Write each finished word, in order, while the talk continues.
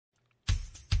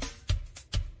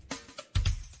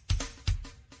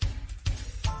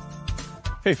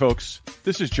Hey folks,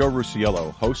 this is Joe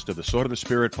Rusiello, host of the Sword of the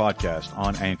Spirit podcast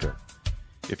on Anchor.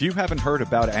 If you haven't heard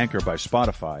about Anchor by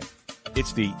Spotify,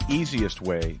 it's the easiest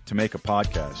way to make a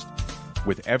podcast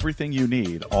with everything you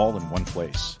need all in one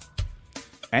place.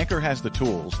 Anchor has the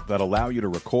tools that allow you to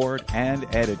record and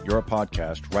edit your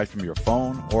podcast right from your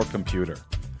phone or computer.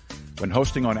 When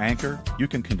hosting on Anchor, you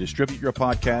can distribute your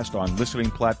podcast on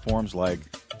listening platforms like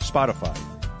Spotify,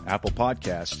 Apple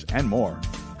Podcasts, and more.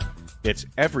 It's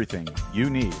everything you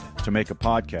need to make a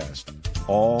podcast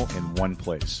all in one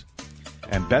place.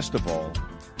 And best of all,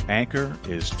 Anchor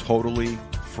is totally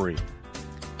free.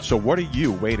 So what are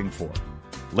you waiting for?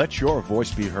 Let your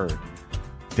voice be heard.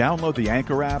 Download the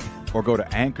Anchor app or go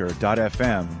to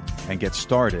anchor.fm and get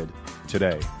started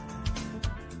today.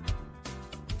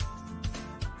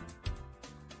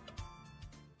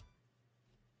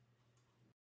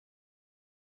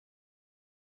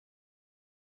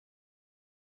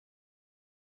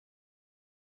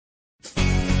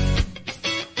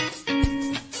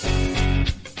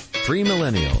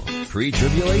 Premillennial,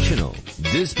 pre-tribulational,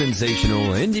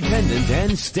 dispensational, independent,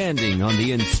 and standing on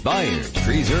the inspired,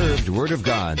 preserved Word of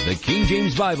God, the King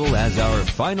James Bible as our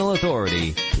final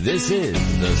authority. This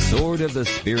is the Sword of the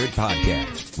Spirit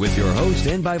podcast with your host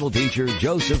and Bible teacher,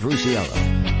 Joseph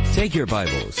Rusiello. Take your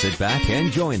Bible, sit back,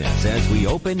 and join us as we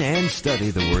open and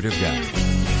study the Word of God.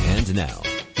 And now,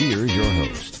 here's your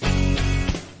host.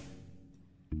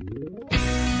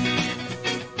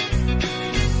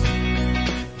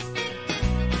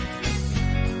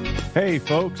 Hey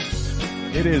folks,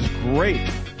 it is great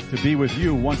to be with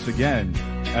you once again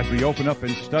as we open up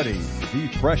and study the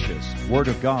precious Word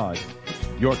of God,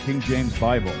 your King James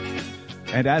Bible.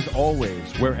 And as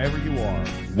always, wherever you are,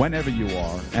 whenever you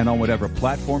are, and on whatever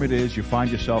platform it is you find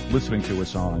yourself listening to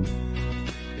us on,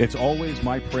 it's always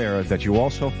my prayer that you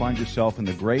also find yourself in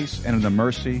the grace and in the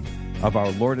mercy of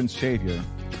our Lord and Savior,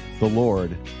 the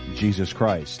Lord Jesus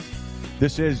Christ.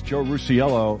 This is Joe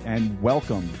Rusiello, and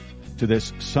welcome to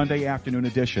this Sunday afternoon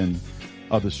edition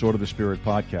of the Sword of the Spirit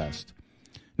podcast.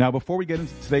 Now, before we get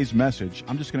into today's message,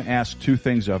 I'm just going to ask two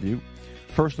things of you.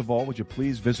 First of all, would you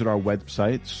please visit our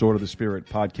website,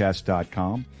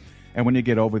 swordofthespiritpodcast.com. And when you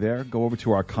get over there, go over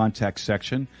to our contact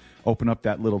section, open up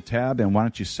that little tab, and why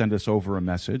don't you send us over a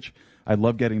message? I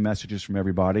love getting messages from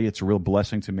everybody. It's a real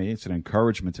blessing to me. It's an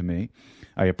encouragement to me.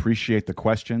 I appreciate the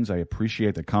questions. I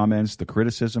appreciate the comments, the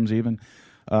criticisms even.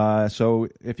 So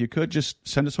if you could, just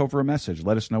send us over a message.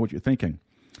 Let us know what you're thinking.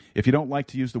 If you don't like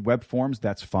to use the web forms,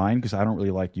 that's fine, because I don't really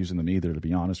like using them either, to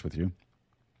be honest with you.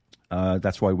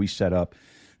 That's why we set up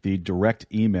the direct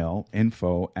email,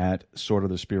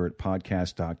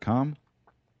 info@swordofthespiritpodcast.com.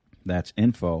 That's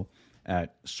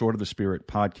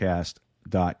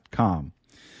info@swordofthespiritpodcast.com.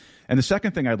 And the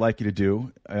second thing I'd like you to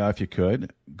do, if you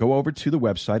could, go over to the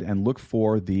website and look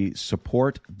for the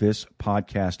Support This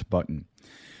Podcast button.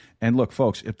 And look,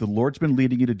 folks, if the Lord's been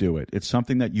leading you to do it, it's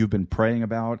something that you've been praying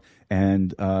about,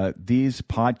 and these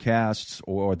podcasts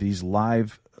or these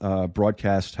live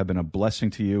broadcasts have been a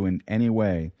blessing to you in any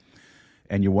way,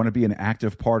 and you want to be an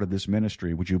active part of this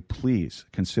ministry, would you please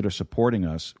consider supporting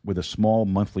us with a small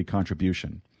monthly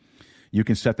contribution? You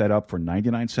can set that up for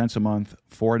 99 cents a month,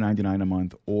 $4.99 a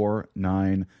month, or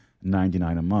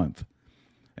 $9.99 a month.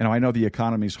 And I know the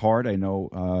economy's hard. I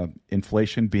know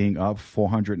inflation being up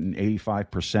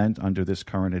 485% under this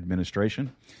current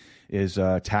administration is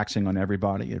taxing on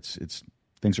everybody. It's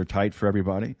things are tight for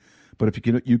everybody. But if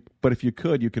you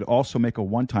could also make a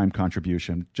one-time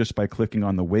contribution just by clicking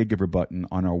on the Waygiver button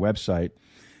on our website,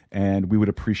 and we would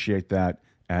appreciate that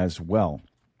as well.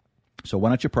 So why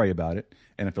don't you pray about it?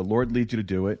 And if the Lord leads you to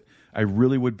do it, I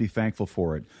really would be thankful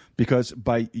for it, because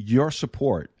by your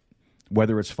support,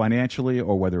 whether it's financially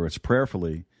or whether it's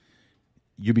prayerfully,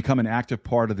 you become an active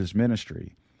part of this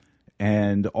ministry.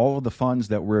 And all of the funds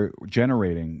that we're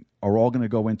generating are all going to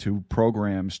go into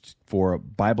programs for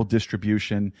Bible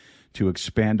distribution, to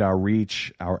expand our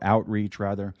reach, our outreach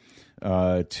rather,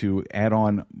 to add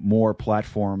on more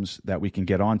platforms that we can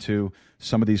get onto.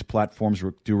 Some of these platforms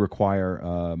do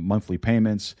require monthly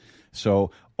payments.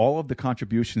 So all of the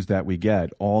contributions that we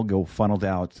get all go funneled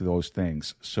out to those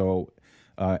things. So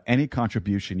any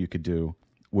contribution you could do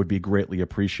would be greatly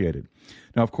appreciated.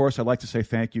 Now, of course, I'd like to say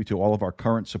thank you to all of our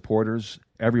current supporters,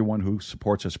 everyone who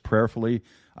supports us prayerfully.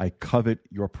 I covet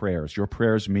your prayers. Your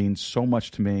prayers mean so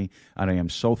much to me, and I am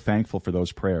so thankful for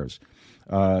those prayers.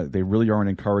 They really are an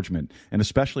encouragement, and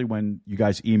especially when you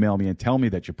guys email me and tell me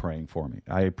that you're praying for me.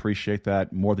 I appreciate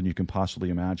that more than you can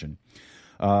possibly imagine.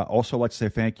 Also, let's say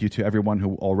thank you to everyone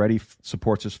who already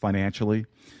supports us financially.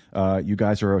 You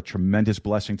guys are a tremendous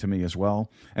blessing to me as well.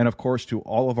 And, of course, to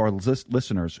all of our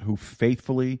listeners who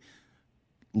faithfully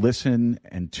listen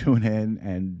and tune in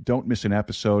and don't miss an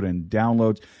episode and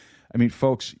downloads. I mean,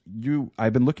 folks,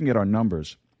 I've been looking at our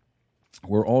numbers.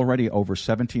 We're already over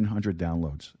 1,700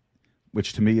 downloads,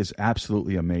 which to me is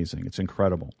absolutely amazing. It's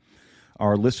incredible.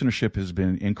 Our listenership has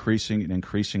been increasing and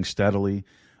increasing steadily,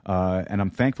 and I'm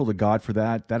thankful to God for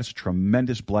that. That is a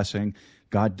tremendous blessing.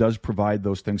 God does provide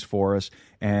those things for us,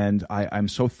 and I'm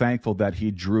so thankful that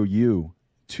He drew you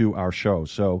to our show.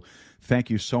 So thank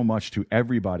you so much to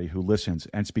everybody who listens.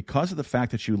 And it's because of the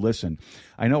fact that you listen.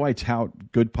 I know I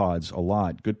tout Good Pods a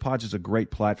lot. Good Pods is a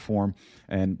great platform,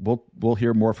 and we'll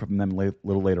hear more from them a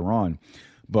little later on.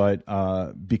 But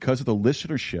because of the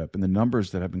listenership and the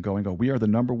numbers that have been going on, we are the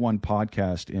number one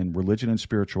podcast in religion and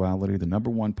spirituality, the number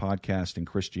one podcast in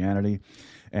Christianity.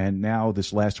 And now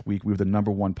this last week, we were the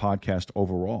number one podcast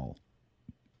overall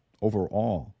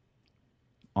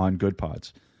on Good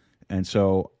Pods. And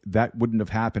so that wouldn't have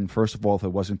happened, first of all, if it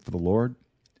wasn't for the Lord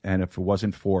and if it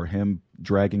wasn't for Him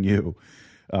dragging you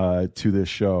to this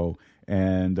show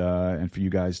and for you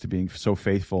guys to being so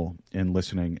faithful in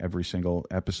listening every single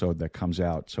episode that comes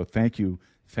out. So thank you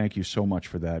so much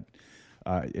for that.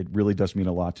 It really does mean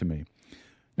a lot to me.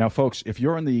 Now, folks, if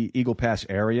you're in the Eagle Pass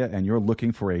area and you're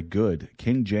looking for a good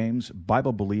King James,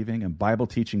 Bible-believing, and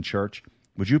Bible-teaching church,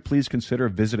 would you please consider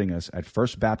visiting us at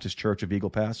First Baptist Church of Eagle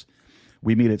Pass?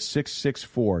 We meet at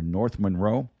 664 North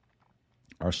Monroe.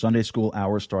 Our Sunday school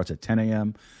hour starts at 10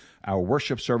 a.m. Our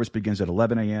worship service begins at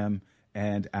 11 a.m.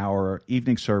 And our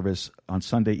evening service on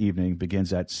Sunday evening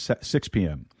begins at 6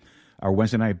 p.m. Our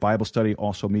Wednesday night Bible study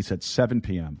also meets at 7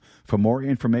 p.m. For more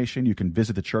information, you can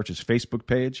visit the church's Facebook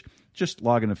page. Just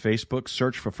log into Facebook,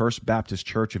 search for First Baptist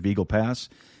Church of Eagle Pass,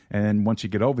 and once you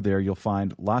get over there, you'll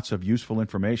find lots of useful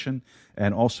information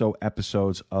and also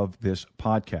episodes of this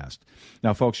podcast.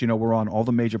 Now, folks, we're on all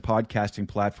the major podcasting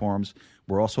platforms.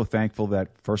 We're also thankful that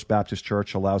First Baptist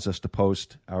Church allows us to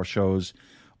post our shows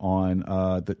on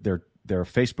their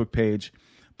Facebook page.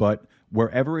 But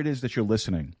wherever it is that you're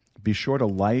listening, be sure to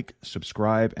like,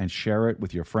 subscribe, and share it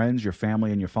with your friends, your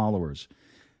family, and your followers.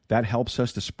 That helps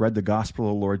us to spread the gospel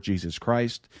of the Lord Jesus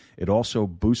Christ. It also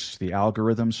boosts the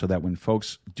algorithm so that when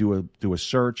folks do a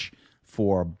search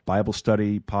for Bible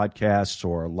study podcasts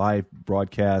or live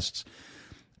broadcasts,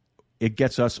 it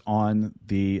gets us into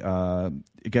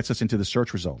the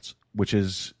search results, which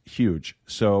is huge.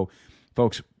 So,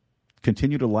 folks,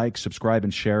 continue to like, subscribe,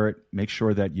 and share it. Make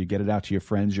sure that you get it out to your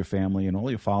friends, your family, and all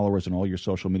your followers and all your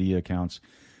social media accounts,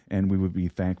 and we would be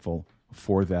thankful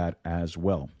for that as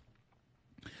well.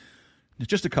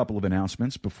 Just a couple of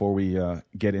announcements before we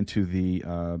get into the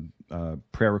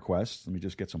prayer requests. Let me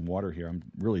just get some water here. I'm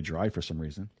really dry for some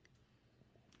reason.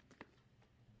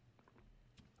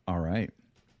 All right.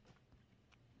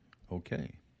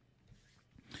 Okay.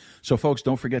 So, folks,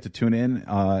 don't forget to tune in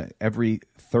every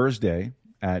Thursday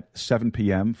at 7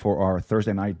 p.m. for our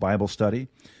Thursday night Bible study.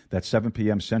 That's 7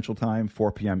 p.m. Central Time,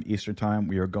 4 p.m. Eastern Time.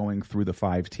 We are going through the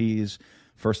 5 T's,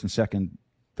 1st and 2nd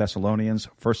Thessalonians,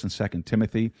 1st and 2nd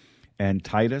Timothy, and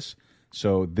Titus.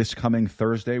 So this coming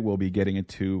Thursday, we'll be getting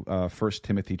into 1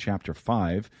 Timothy chapter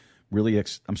 5.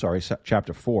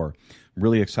 Chapter 4.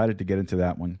 Really excited to get into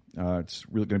that one. It's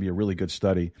really going to be a really good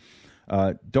study.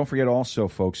 Don't forget also,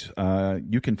 folks,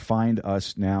 you can find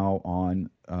us now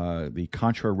on the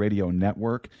Contra Radio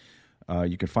Network.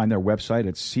 You can find their website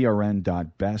at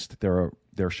crn.best.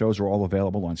 Their shows are all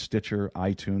available on Stitcher,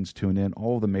 iTunes, TuneIn,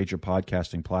 all the major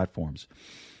podcasting platforms.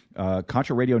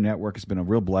 Contra Radio Network has been a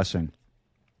real blessing.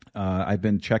 I've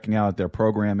been checking out their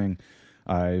programming.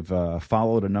 I've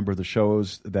followed a number of the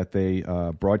shows that they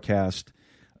broadcast.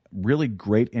 Really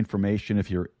great information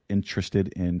if you're interested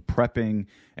in prepping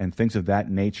and things of that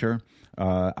nature.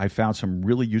 I found some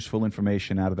really useful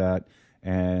information out of that,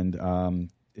 and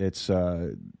it's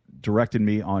directed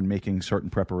me on making certain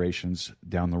preparations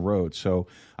down the road. So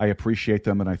I appreciate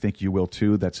them, and I think you will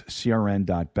too. That's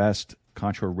crn.best,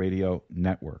 Contra Radio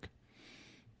Network.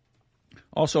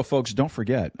 Also, folks, don't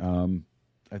forget,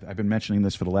 I've been mentioning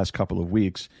this for the last couple of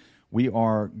weeks. We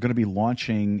are going to be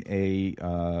launching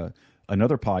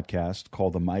another podcast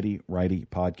called the Mighty Righty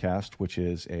Podcast, which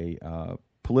is a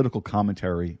political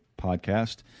commentary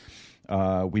podcast.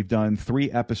 We've done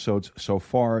 3 episodes so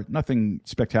far. Nothing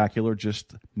spectacular,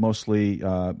 just mostly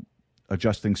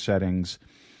adjusting settings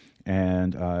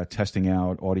and testing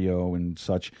out audio and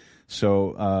such.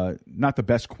 So not the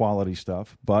best quality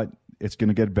stuff, but it's going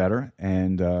to get better,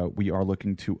 and we are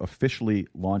looking to officially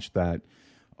launch that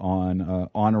on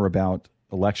or about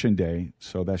Election Day,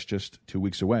 so that's just 2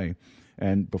 weeks away.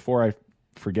 And before I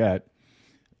forget,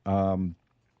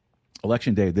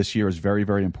 Election Day this year is very,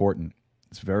 very important.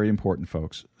 It's very important,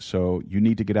 folks. So you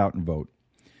need to get out and vote.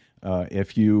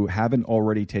 If you haven't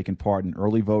already taken part in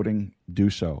early voting, do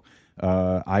so.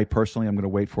 I personally am going to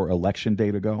wait for Election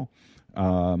Day to go.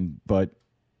 But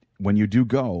when you do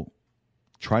go,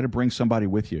 try to bring somebody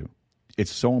with you.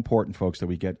 It's so important, folks, that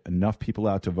we get enough people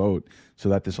out to vote so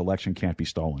that this election can't be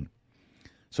stolen.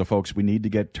 So, folks, we need to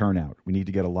get turnout. We need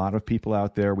to get a lot of people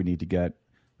out there. We need to get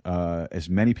as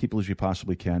many people as you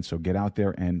possibly can. So get out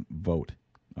there and vote.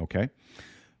 Okay?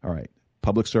 All right.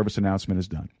 Public service announcement is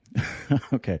done.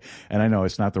 Okay. And I know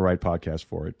it's not the right podcast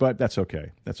for it, but that's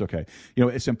okay. That's okay. You know,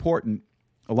 it's important.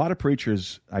 A lot of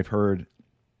preachers I've heard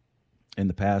in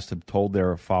the past have told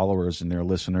their followers and their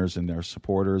listeners and their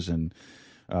supporters and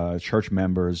church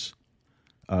members,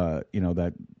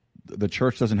 that the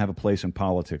church doesn't have a place in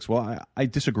politics. Well, I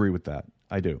disagree with that.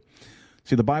 I do.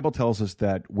 See, the Bible tells us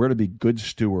that we're to be good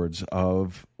stewards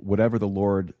of whatever the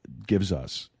Lord gives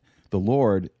us. The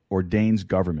Lord ordains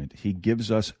government. He gives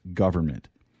us government.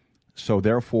 So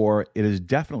therefore, it is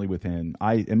definitely within,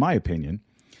 in my opinion,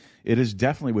 it is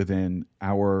definitely within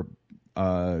our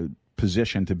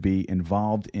position to be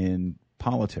involved in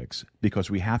politics because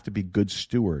we have to be good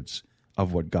stewards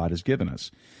of what God has given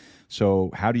us.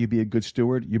 So how do you be a good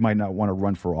steward? You might not want to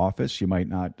run for office. You might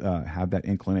not have that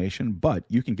inclination, but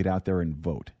you can get out there and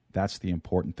vote. That's the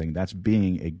important thing. That's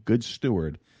being a good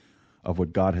steward of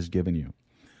what God has given you.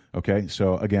 Okay,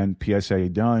 so again, PSA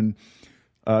done.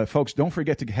 Folks, don't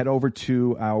forget to head over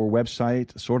to our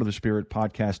website,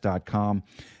 swordofthespiritpodcast.com,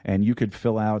 and you could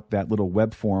fill out that little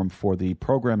web form for the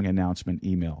programming announcement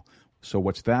email. So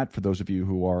what's that for those of you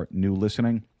who are new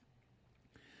listening?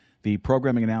 The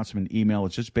programming announcement email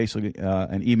is just basically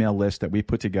an email list that we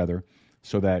put together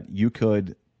so that you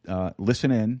could listen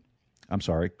in. I'm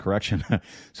sorry, correction.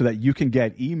 So that you can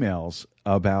get emails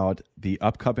about the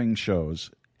upcoming shows,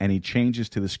 any changes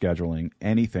to the scheduling,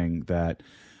 anything that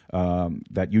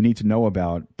you need to know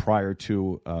about prior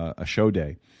to a show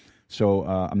day. So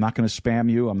I'm not going to spam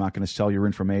you. I'm not going to sell your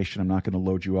information. I'm not going to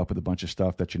load you up with a bunch of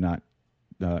stuff that you're not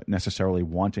necessarily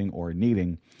wanting or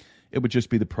needing. It would just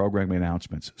be the programming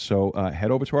announcements. So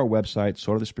head over to our website,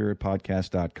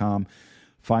 swordofthespiritpodcast.com.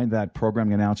 Find that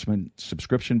programming announcement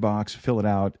subscription box, fill it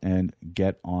out, and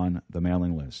get on the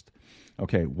mailing list.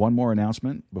 Okay, one more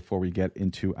announcement before we get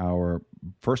into our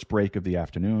first break of the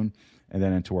afternoon and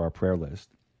then into our prayer list.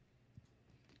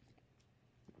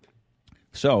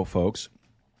 So, folks,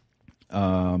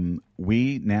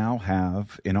 we now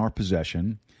have in our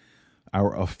possession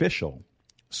our official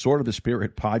Sword of the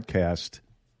Spirit podcast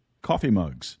coffee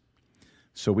mugs.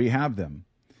 So we have them.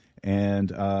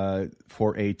 And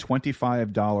for a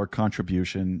 $25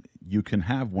 contribution, you can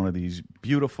have one of these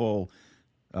beautiful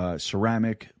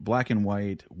ceramic, black and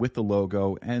white, with the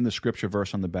logo and the scripture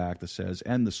verse on the back that says,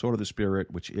 and the sword of the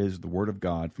Spirit, which is the word of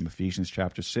God from Ephesians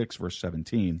chapter 6, verse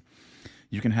 17.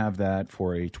 You can have that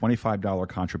for a $25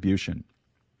 contribution.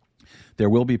 There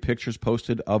will be pictures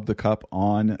posted of the cup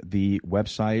on the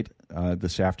website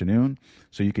this afternoon,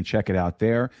 so you can check it out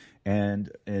there.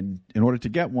 And in order to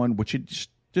get one, which you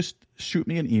just shoot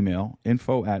me an email,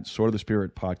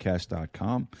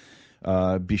 info@swordofthespiritpodcast.com.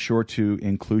 Be sure to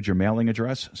include your mailing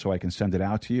address so I can send it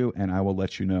out to you, and I will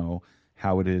let you know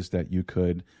how it is that you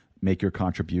could make your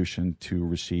contribution to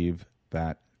receive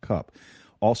that cup.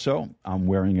 Also, I'm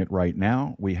wearing it right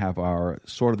now. We have our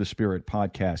Sword of the Spirit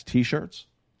podcast T-shirts.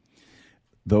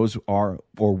 Those are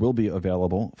or will be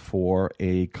available for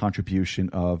a contribution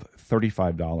of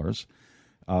 $35.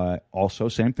 Also,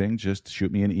 same thing, just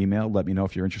shoot me an email. Let me know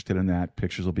if you're interested in that.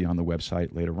 Pictures will be on the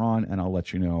website later on, and I'll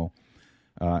let you know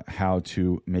how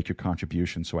to make your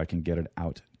contribution so I can get it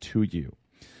out to you.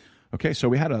 Okay, so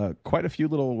we had quite a few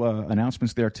little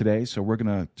announcements there today, so we're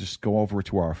going to just go over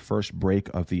to our first break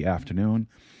of the afternoon.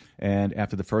 And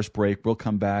after the first break, we'll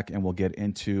come back and we'll get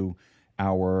into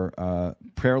our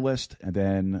prayer list, and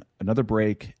then another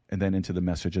break, and then into the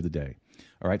message of the day.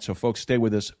 All right, so folks, stay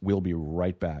with us. We'll be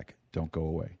right back. Don't go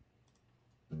away.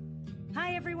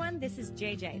 Hi, everyone. This is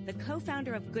JJ, the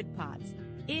co-founder of Good Pods.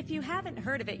 If you haven't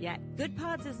heard of it yet, Good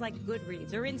Pods is like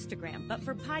Goodreads or Instagram, but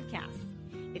for podcasts.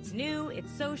 It's new,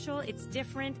 it's social, it's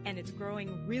different, and it's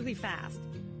growing really fast.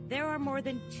 There are more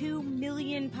than 2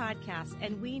 million podcasts,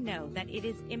 and we know that it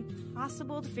is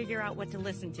impossible to figure out what to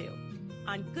listen to.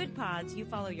 On Good Pods, you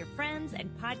follow your friends and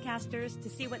podcasters to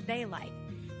see what they like.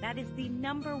 That is the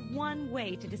 #1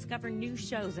 way to discover new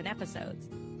shows and episodes.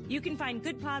 You can find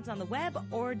Good Pods on the web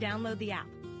or download the app.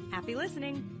 Happy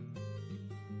listening.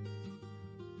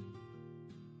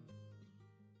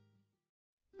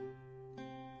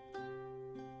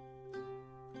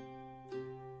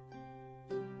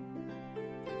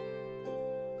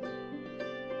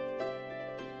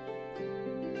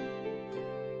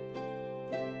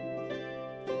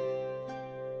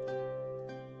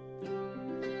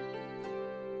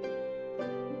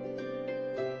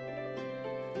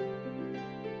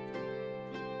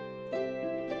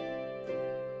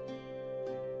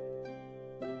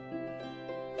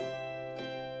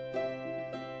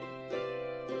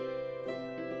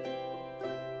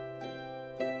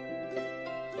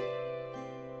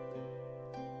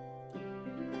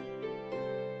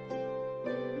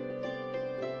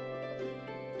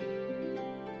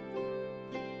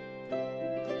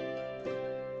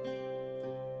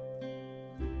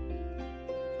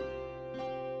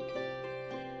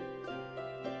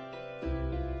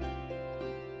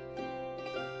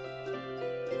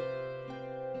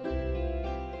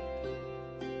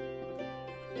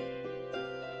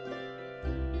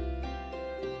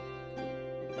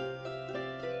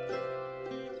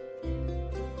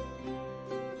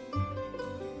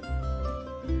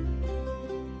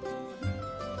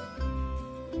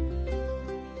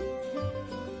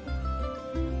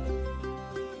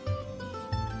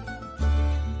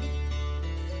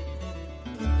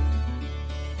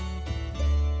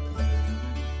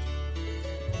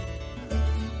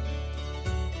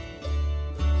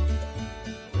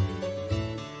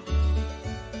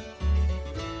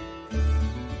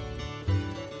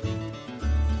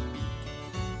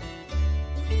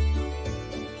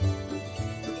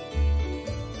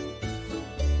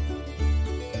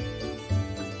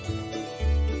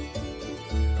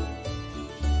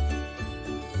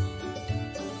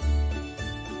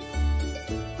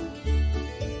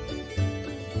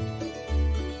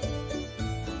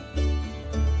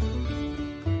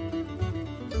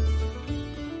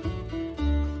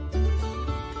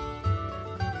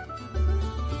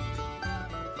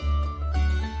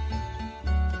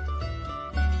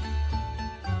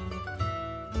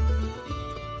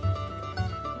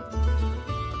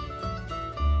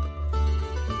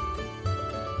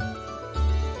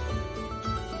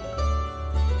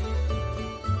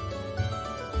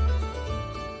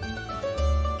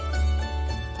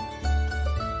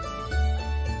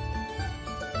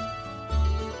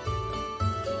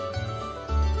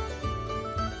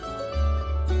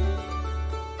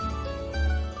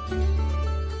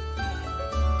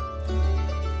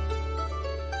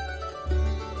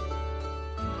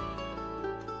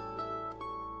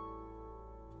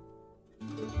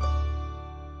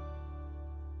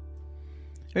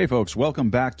 Hey, folks, welcome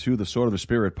back to the Sword of the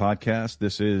Spirit podcast.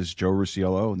 This is Joe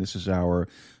Rusiello, and this is our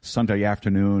Sunday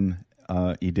afternoon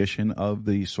edition of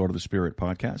the Sword of the Spirit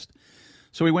podcast.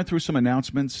 So we went through some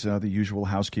announcements, the usual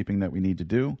housekeeping that we need to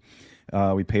do.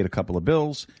 We paid a couple of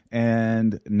bills,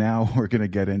 and now we're going to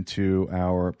get into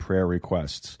our prayer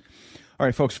requests. All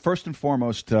right, folks, first and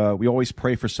foremost, we always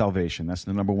pray for salvation. That's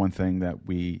the number one thing that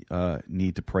we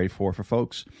need to pray for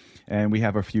folks. And we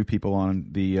have a few people on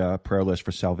the prayer list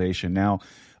for salvation. Now,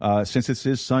 since this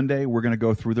is Sunday, we're going to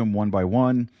go through them one by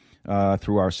one,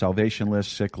 through our salvation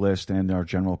list, sick list, and our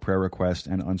general prayer requests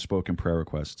and unspoken prayer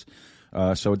requests.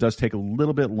 So it does take a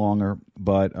little bit longer,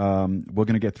 but we're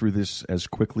going to get through this as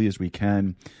quickly as we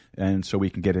can, and so we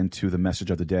can get into the message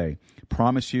of the day.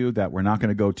 Promise you that we're not going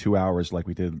to go 2 hours like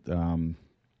we did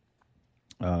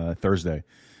Thursday.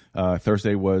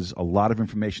 Thursday was a lot of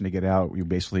information to get out. We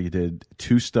basically did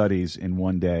 2 studies in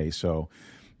one day, so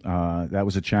that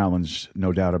was a challenge,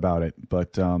 no doubt about it.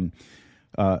 But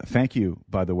thank you,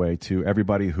 by the way, to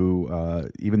everybody who,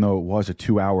 even though it was a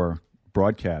 2-hour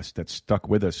broadcast, that stuck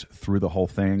with us through the whole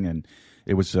thing, and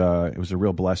it was a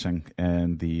real blessing.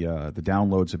 And the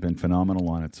downloads have been phenomenal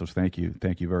on it. So thank you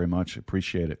very much.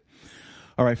 Appreciate it.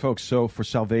 All right, folks. So for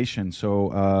salvation,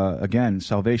 again,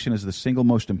 salvation is the single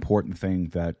most important thing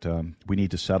that we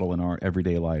need to settle in our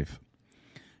everyday life.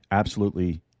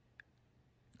 Absolutely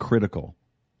critical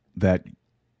that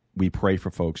we pray for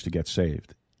folks to get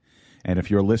saved. And if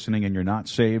you're listening and you're not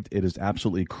saved, it is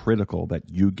absolutely critical that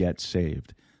you get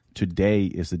saved. Today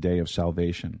is the day of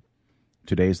salvation.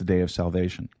 Today is the day of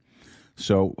salvation.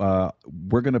 So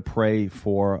we're going to pray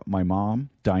for my mom,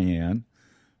 Diane,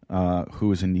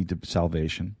 who is in need of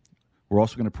salvation. We're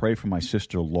also going to pray for my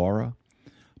sister, Laura,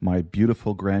 my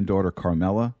beautiful granddaughter,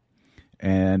 Carmela,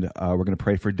 and we're going to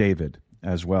pray for David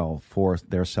as well for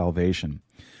their salvation.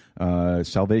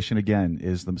 Salvation, again,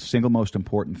 is the single most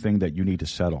important thing that you need to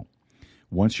settle.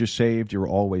 Once you're saved, you're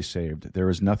always saved. There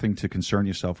is nothing to concern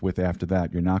yourself with after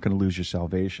that. You're not going to lose your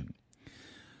salvation,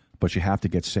 but you have to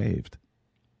get saved.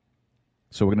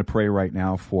 So we're going to pray right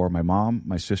now for my mom,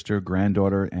 my sister,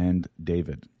 granddaughter, and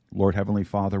David. Lord Heavenly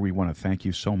Father, we want to thank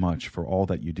you so much for all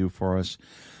that you do for us.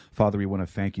 Father, we want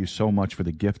to thank you so much for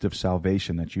the gift of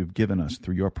salvation that you've given us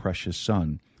through your precious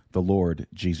Son, the Lord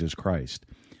Jesus Christ.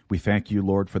 We thank you,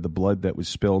 Lord, for the blood that was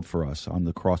spilled for us on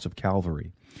the cross of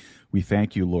Calvary. We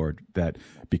thank you, Lord, that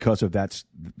because of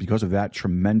that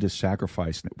tremendous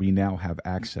sacrifice, that we now have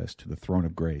access to the throne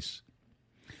of grace.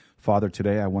 Father,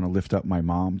 today I want to lift up my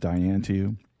mom, Diane, to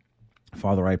you.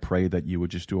 Father, I pray that you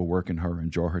would just do a work in her and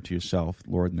draw her to yourself,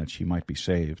 Lord, and that she might be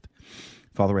saved.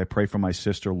 Father, I pray for my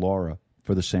sister, Laura,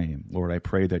 for the same. Lord, I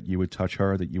pray that you would touch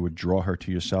her, that you would draw her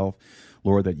to yourself.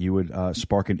 Lord, that you would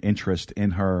spark an interest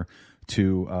in her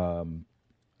to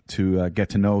get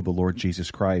to know the Lord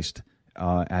Jesus Christ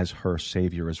as her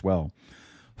Savior as well.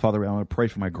 Father, I want to pray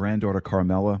for my granddaughter,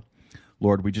 Carmela.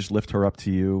 Lord, we just lift her up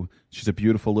to you. She's a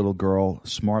beautiful little girl,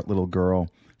 smart little girl.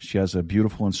 She has a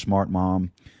beautiful and smart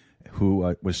mom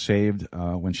who was saved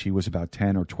when she was about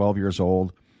 10 or 12 years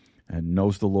old and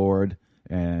knows the Lord.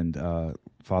 And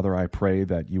Father, I pray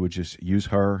that you would just use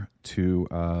her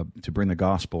to bring the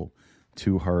gospel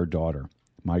to her daughter,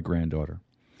 my granddaughter.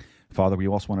 Father, we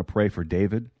also want to pray for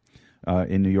David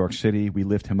in New York City. We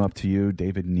lift him up to you.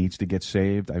 David needs to get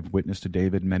saved. I've witnessed to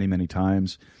David many, many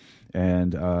times.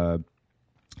 And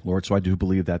Lord, so I do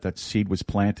believe that seed was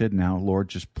planted. Now, Lord,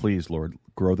 just please, Lord,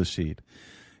 grow the seed.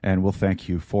 And we'll thank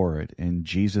you for it. In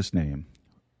Jesus' name,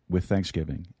 with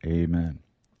thanksgiving, amen.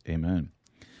 Amen.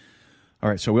 All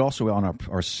right, so we also, on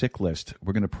our sick list,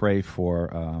 we're going to pray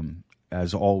for,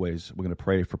 as always, we're going to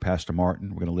pray for Pastor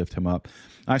Martin. We're going to lift him up.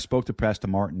 I spoke to Pastor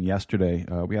Martin yesterday.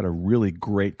 We had a really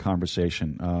great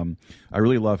conversation. I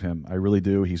really love him. I really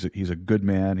do. He's a good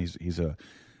man. He's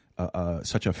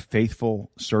such a faithful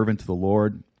servant to the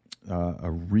Lord, a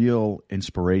real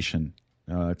inspiration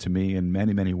to me in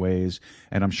many, many ways,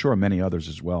 and I'm sure many others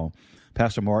as well.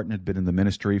 Pastor Martin had been in the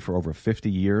ministry for over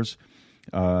 50 years.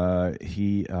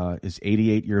 He is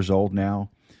 88 years old now,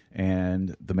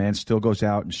 and the man still goes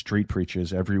out and street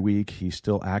preaches every week. He's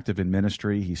still active in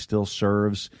ministry. He still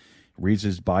serves, reads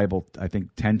his Bible, I think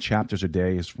 10 chapters a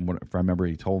day, is from what, if I remember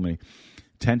he told me.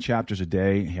 10 chapters a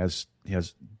day. He has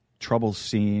trouble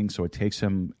seeing, so it takes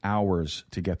him hours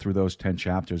to get through those 10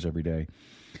 chapters every day.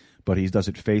 But he does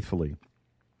it faithfully.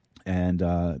 And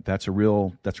that's a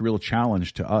real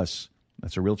challenge to us.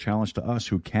 That's a real challenge to us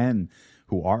who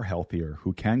are healthier,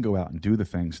 who can go out and do the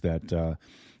things that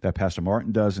Pastor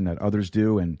Martin does and that others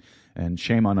do, and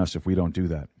shame on us if we don't do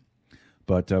that.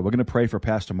 But we're going to pray for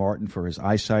Pastor Martin for his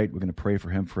eyesight. We're going to pray for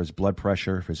him for his blood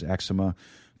pressure, for his eczema,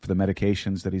 for the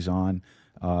medications that he's on.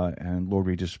 And Lord,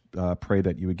 we just pray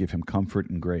that you would give him comfort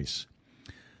and grace.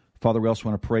 Father, we also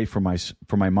want to pray for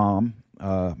my mom.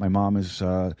 My mom is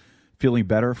feeling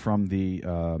better from the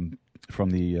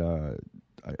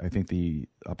I think the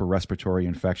upper respiratory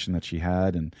infection that she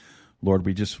had, and Lord,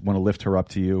 we just want to lift her up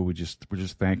to you. We're just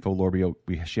thankful, Lord.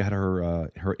 She had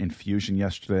her infusion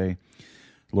yesterday.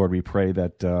 Lord, we pray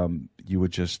that you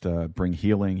would just bring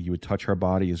healing. You would touch her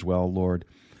body as well, Lord.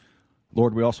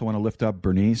 Lord, we also want to lift up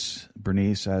Bernice.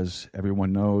 Bernice, as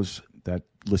everyone knows, that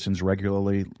listens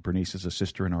regularly. Bernice is a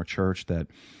sister in our church that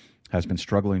has been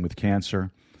struggling with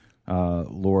cancer.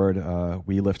 Lord,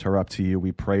 we lift her up to you.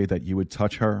 We pray that you would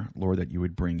touch her, Lord, that you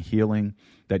would bring healing,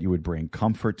 that you would bring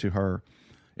comfort to her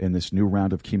in this new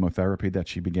round of chemotherapy that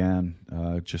she began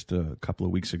just a couple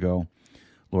of weeks ago.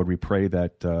 Lord, we pray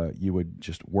that you would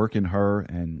just work in her,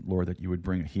 and Lord, that you would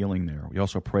bring a healing there. We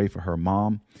also pray for her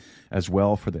mom as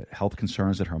well, for the health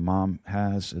concerns that her mom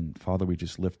has. And Father, we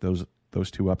just lift those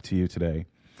two up to you today.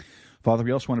 Father,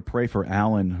 we also want to pray for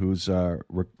Alan, who's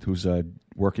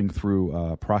working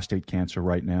through prostate cancer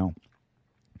right now.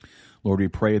 Lord, we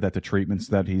pray that the treatments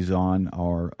that he's on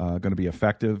are going to be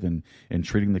effective in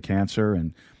treating the cancer,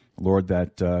 and Lord,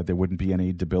 that there wouldn't be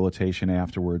any debilitation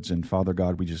afterwards. And Father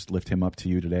God, we just lift him up to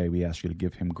you today. We ask you to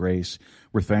give him grace.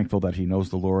 We're thankful that he knows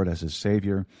the Lord as his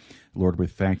Savior. Lord, we're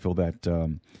thankful that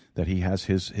that he has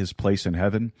his place in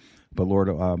heaven. But Lord,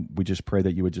 we just pray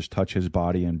that you would just touch his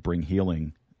body and bring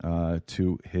healing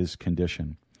to his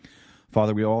condition.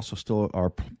 Father, we also still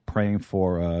are praying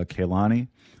for Kaylani,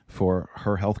 for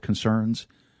her health concerns.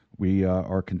 We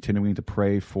are continuing to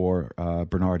pray for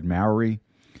Bernard Mowry,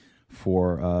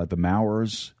 for the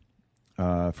Mowers,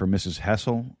 for Mrs.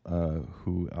 Hessel,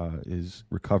 who is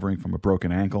recovering from a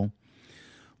broken ankle.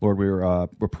 Lord,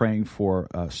 we're praying for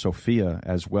Sophia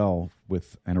as well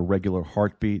with an irregular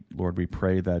heartbeat. Lord, we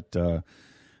pray that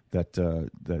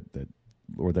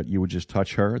Lord, that you would just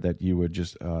touch her, that you would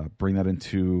just bring that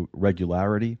into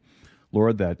regularity.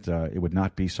 Lord, that it would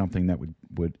not be something that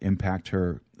would impact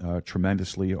her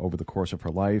tremendously over the course of her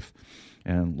life.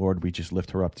 And Lord, we just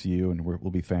lift her up to you, and we'll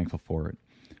be thankful for it.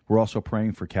 We're also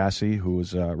praying for Cassie, who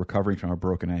is recovering from a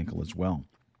broken ankle as well.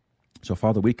 So,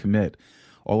 Father, we commit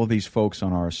all of these folks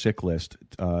on our sick list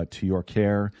to your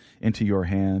care, into your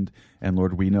hand. And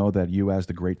Lord, we know that you, as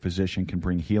the great physician, can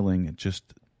bring healing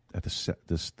just at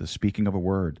the speaking of a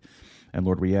word. And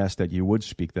Lord, we ask that you would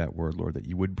speak that word, Lord, that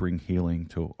you would bring healing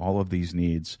to all of these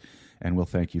needs. And we'll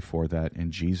thank you for that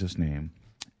in Jesus' name.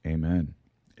 Amen.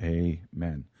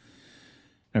 Amen.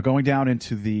 Now, going down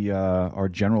into the our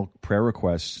general prayer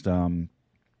requests,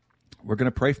 we're going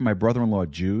to pray for my brother-in-law,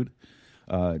 Jude.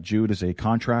 Jude is a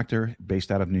contractor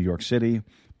based out of New York City,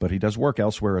 but he does work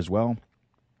elsewhere as well.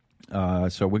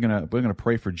 So we're gonna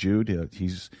pray for Jude.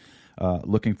 He's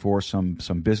looking for some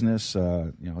business.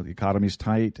 The economy's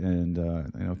tight,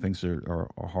 and things are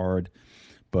hard.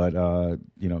 But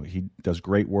he does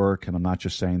great work, and I'm not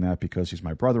just saying that because he's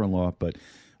my brother-in-law, but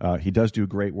he does do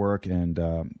great work. And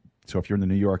so if you're in the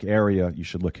New York area, you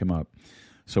should look him up.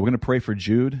 So we're going to pray for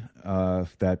Jude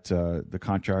that the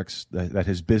contracts, that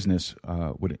his business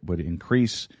would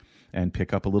increase and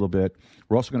pick up a little bit.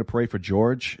 We're also going to pray for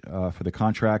George for the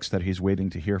contracts that he's waiting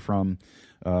to hear from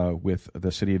with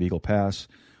the city of Eagle Pass.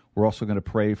 We're also going to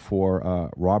pray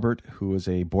for Robert, who is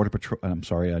a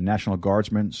a National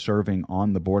Guardsman serving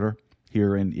on the border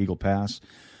here in Eagle Pass.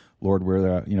 Lord,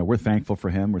 we're thankful for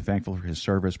him. We're thankful for his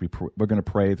service. We're going to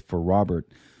pray for Robert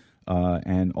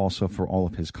and also for all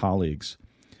of his colleagues.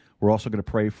 We're also going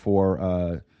to pray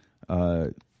for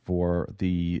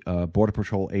the Border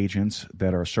Patrol agents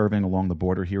that are serving along the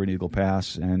border here in Eagle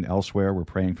Pass and elsewhere. We're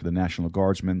praying for the National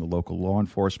Guardsmen, the local law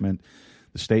enforcement,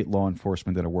 the state law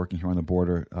enforcement that are working here on the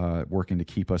border, working to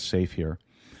keep us safe here.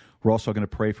 We're also going to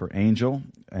pray for Angel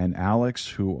and Alex,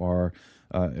 who are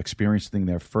experiencing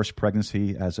their first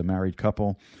pregnancy as a married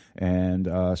couple, and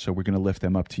so we're going to lift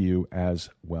them up to you as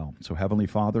well. So, Heavenly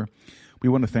Father, we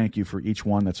want to thank you for each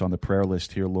one that's on the prayer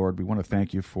list here, Lord. We want to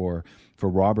thank you for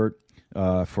Robert,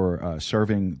 for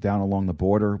serving down along the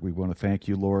border. We want to thank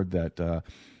you, Lord, that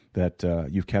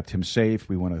you've kept him safe.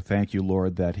 We want to thank you,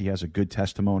 Lord, that he has a good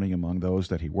testimony among those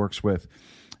that he works with.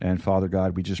 And Father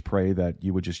God, we just pray that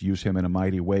you would just use him in a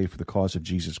mighty way for the cause of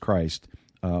Jesus Christ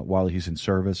while he's in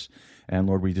service. And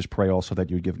Lord, we just pray also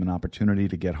that you would give him an opportunity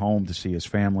to get home to see his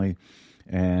family.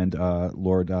 And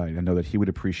Lord, I know that he would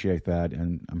appreciate that,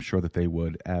 and I'm sure that they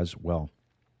would as well.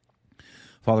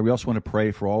 Father, we also want to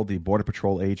pray for all the Border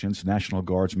Patrol agents, National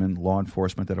Guardsmen, law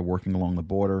enforcement that are working along the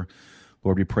border.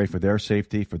 Lord, we pray for their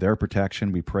safety, for their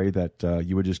protection. We pray that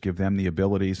you would just give them the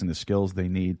abilities and the skills they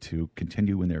need to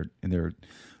continue in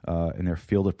their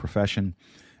field of profession.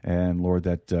 And Lord,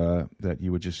 that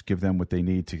you would just give them what they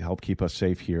need to help keep us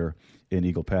safe here in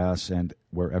Eagle Pass and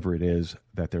wherever it is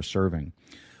that they're serving.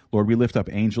 Lord, we lift up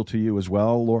Angel to you as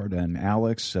well, Lord, and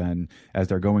Alex, and as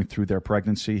they're going through their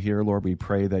pregnancy here, Lord, we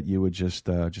pray that you would just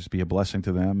be a blessing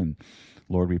to them. And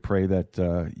Lord, we pray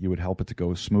that you would help it to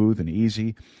go smooth and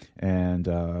easy. And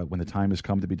when the time has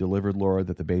come to be delivered, Lord,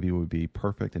 that the baby would be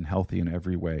perfect and healthy in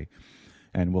every way.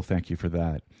 And we'll thank you for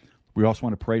that. We also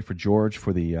want to pray for George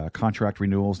for the contract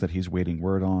renewals that he's waiting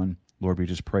word on. Lord, we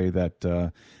just pray that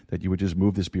that you would just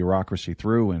move this bureaucracy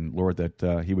through, and Lord,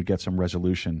 that he would get some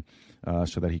resolution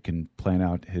so that he can plan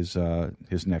out his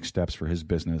next steps for his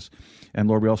business. And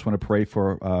Lord, we also want to pray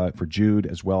for Jude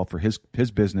as well for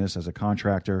his business as a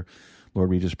contractor. Lord,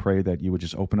 we just pray that you would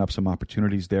just open up some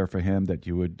opportunities there for him, that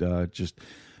you would just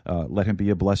let him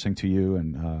be a blessing to you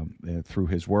and through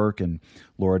his work, and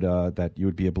Lord, that you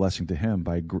would be a blessing to him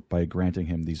by granting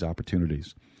him these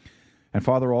opportunities. And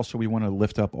Father, also we want to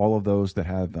lift up all of those that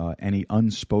have any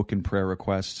unspoken prayer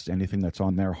requests, anything that's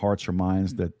on their hearts or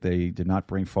minds that they did not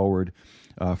bring forward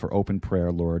for open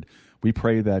prayer, Lord. We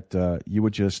pray that you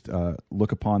would just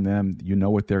look upon them. You know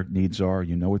what their needs are.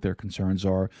 You know what their concerns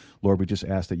are. Lord, we just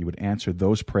ask that you would answer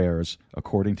those prayers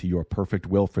according to your perfect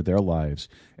will for their lives,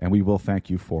 and we will thank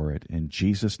you for it. In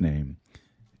Jesus' name,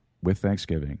 with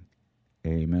thanksgiving,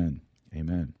 amen.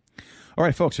 Amen. All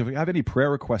right, folks, if you have any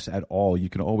prayer requests at all, you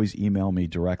can always email me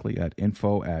directly at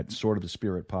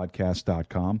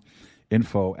info@swordofthespiritpodcast.com,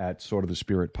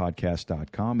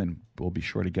 info@swordofthespiritpodcast.com, and we'll be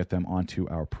sure to get them onto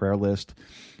our prayer list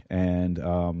and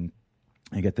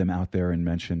get them out there and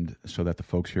mentioned so that the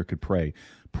folks here could pray.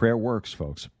 Prayer works,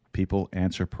 folks. People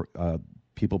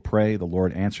pray, the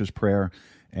Lord answers prayer,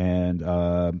 and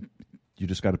you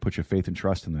just got to put your faith and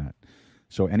trust in that.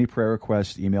 So any prayer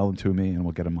requests, email them to me, and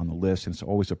we'll get them on the list. And it's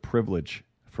always a privilege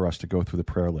for us to go through the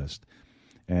prayer list.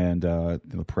 And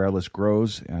the prayer list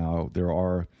grows. There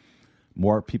are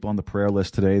more people on the prayer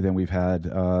list today than we've had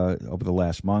over the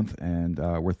last month, and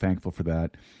we're thankful for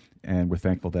that. And we're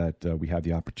thankful that we have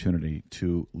the opportunity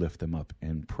to lift them up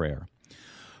in prayer.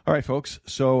 All right, folks.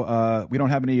 So we don't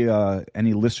have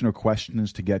any listener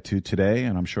questions to get to today,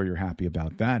 and I'm sure you're happy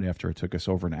about that after it took us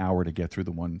over an hour to get through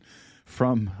the one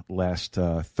from last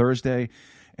Thursday.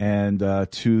 And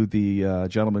to the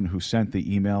gentleman who sent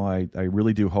the email, I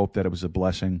really do hope that it was a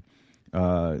blessing,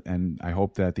 and I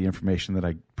hope that the information that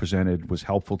I presented was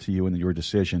helpful to you in your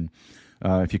decision.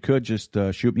 If you could, just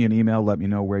shoot me an email, let me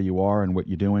know where you are and what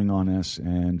you're doing on this,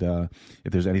 and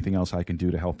if there's anything else I can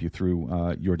do to help you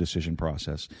through your decision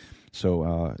process.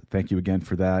 So thank you again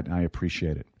for that, and I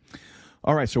appreciate it.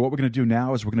 All right, so what we're going to do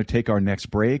now is we're going to take our next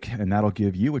break, and that'll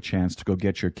give you a chance to go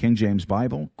get your King James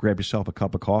Bible, grab yourself a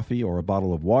cup of coffee or a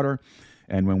bottle of water,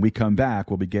 and when we come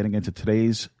back, we'll be getting into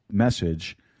today's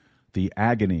message, the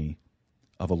agony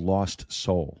of a lost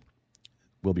soul.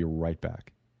 We'll be right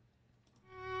back.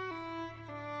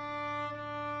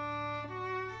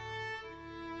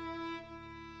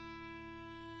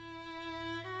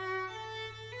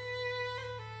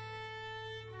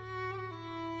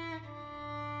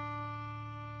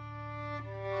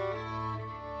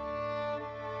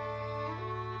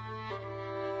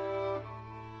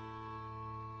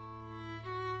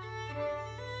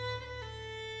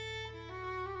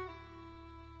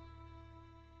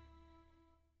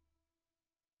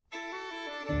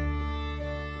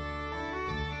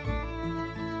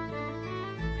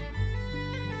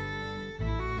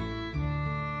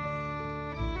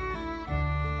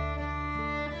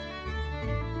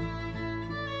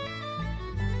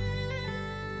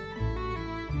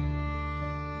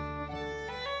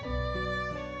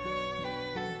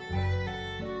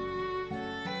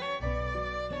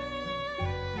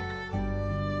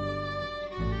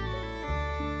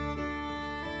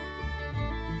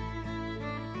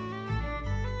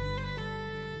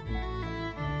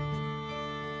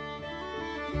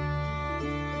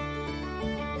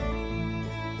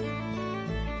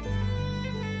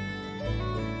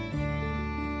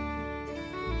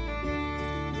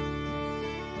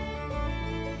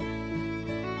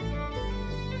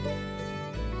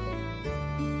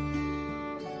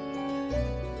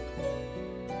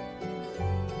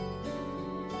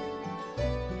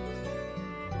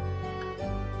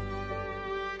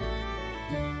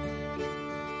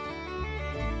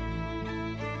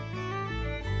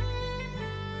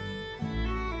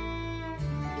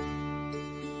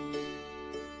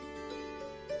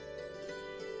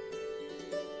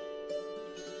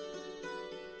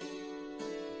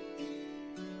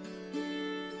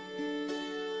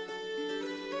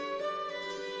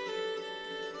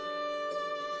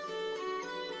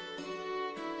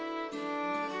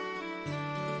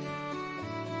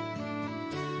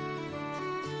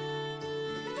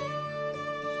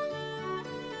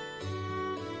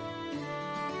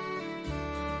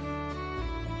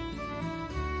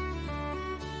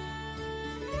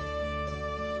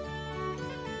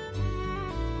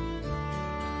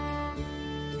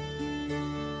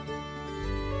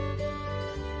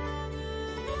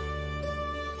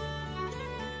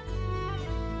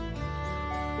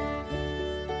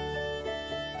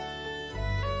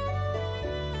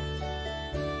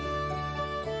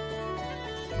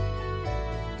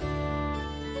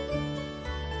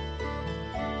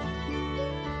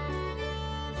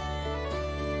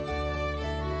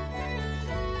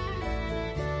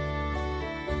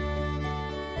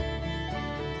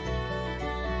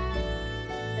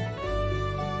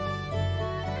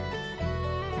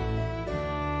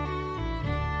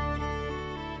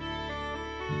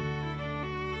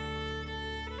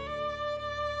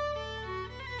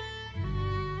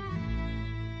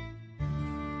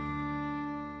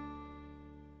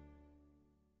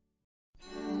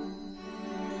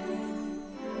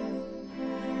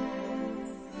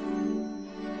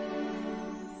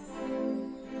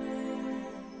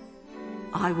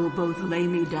 I will both lay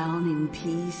me down in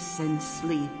peace and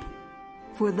sleep,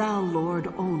 for thou,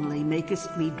 Lord, only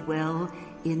makest me dwell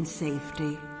in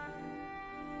safety.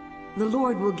 The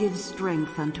Lord will give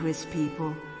strength unto his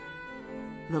people.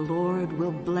 The Lord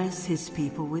will bless his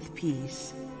people with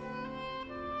peace.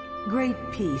 Great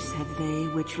peace have they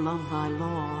which love thy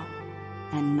law,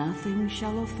 and nothing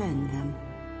shall offend them.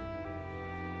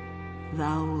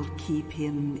 Thou wilt keep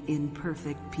him in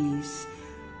perfect peace,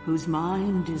 whose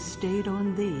mind is stayed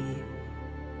on thee,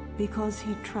 because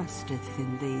he trusteth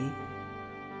in thee.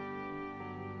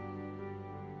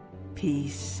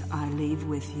 Peace I leave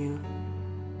with you.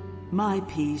 My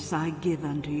peace I give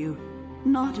unto you.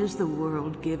 Not as the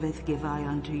world giveth, give I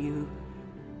unto you.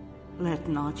 Let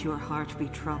not your heart be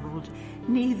troubled,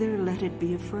 neither let it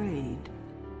be afraid.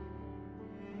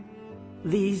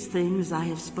 These things I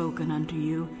have spoken unto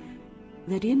you,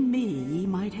 that in me ye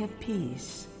might have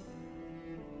peace.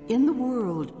 In the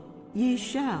world ye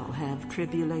shall have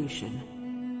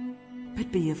tribulation,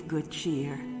 but be of good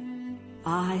cheer.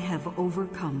 I have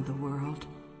overcome the world.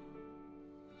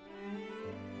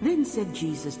 Then said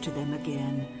Jesus to them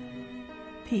again,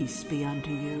 Peace be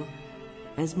unto you.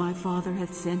 As my Father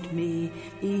hath sent me,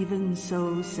 even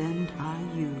so send I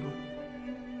you.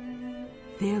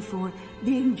 Therefore,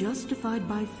 being justified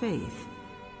by faith,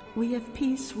 we have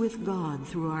peace with God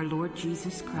through our Lord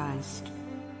Jesus Christ,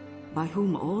 by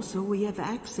whom also we have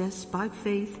access by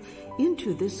faith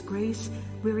into this grace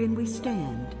wherein we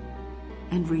stand,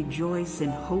 and rejoice in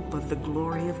hope of the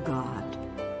glory of God.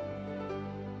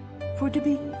 For to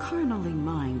be carnally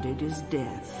minded is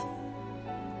death,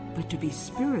 but to be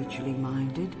spiritually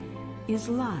minded is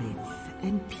life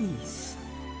and peace.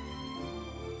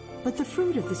 But the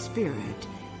fruit of the Spirit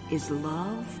is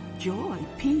love, joy,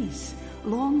 peace,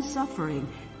 long-suffering,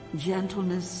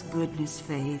 gentleness, goodness,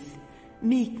 faith,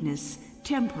 meekness,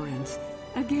 temperance.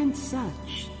 Against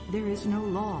such there is no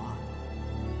law.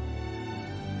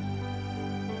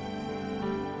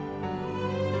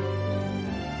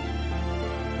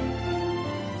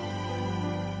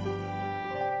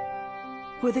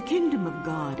 For the kingdom of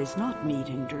God is not meat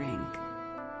and drink,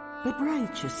 but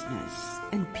righteousness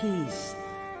and peace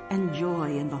and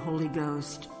joy in the Holy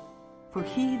Ghost. For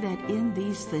he that in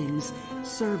these things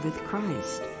serveth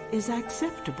Christ is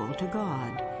acceptable to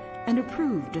God, and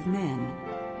approved of men.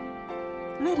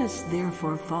 Let us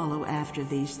therefore follow after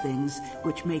these things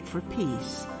which make for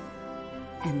peace,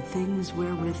 and things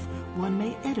wherewith one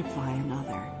may edify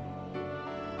another.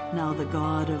 Now the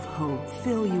God of hope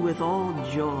fill you with all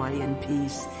joy and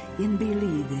peace in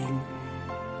believing,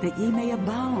 that ye may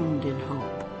abound in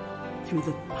hope through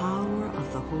the power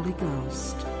of the Holy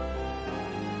Ghost.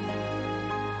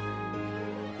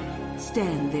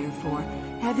 Stand therefore,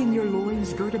 having your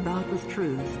loins girt about with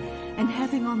truth, and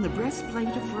having on the breastplate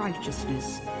of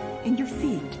righteousness, and your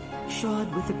feet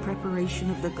shod with the preparation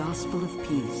of the gospel of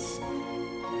peace.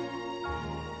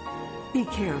 Be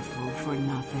careful for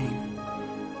nothing,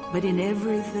 but in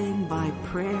everything by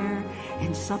prayer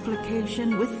and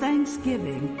supplication with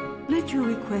thanksgiving, let your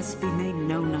requests be made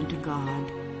known unto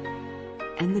God.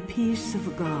 And the peace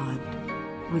of God,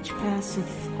 which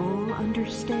passeth all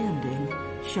understanding,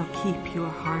 shall keep your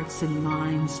hearts and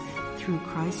minds through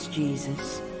Christ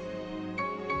Jesus.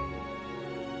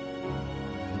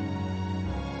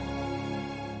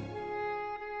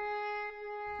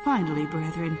 Finally,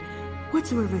 brethren,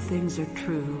 whatsoever things are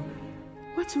true,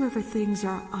 whatsoever things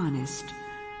are honest,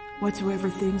 whatsoever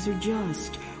things are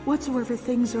just, whatsoever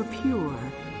things are pure,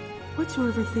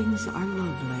 whatsoever things are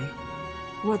lovely,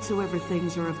 whatsoever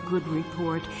things are of good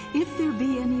report, if there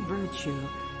be any virtue,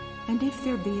 and if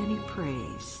there be any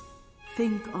praise,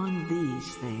 think on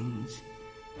these things.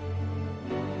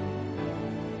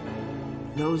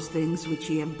 Those things which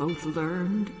ye have both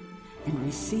learned, and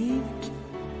received,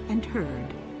 and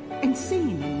heard, and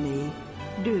seen in me,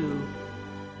 do.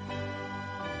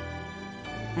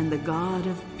 And the God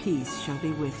of peace shall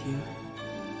be with you.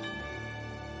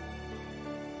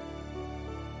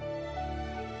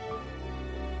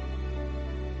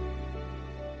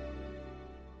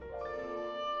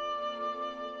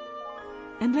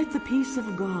 And let the peace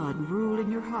of God rule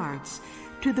in your hearts,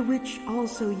 to the which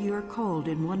also ye are called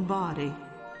in one body.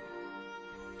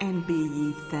 And be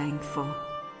ye thankful.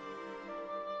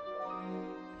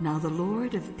 Now the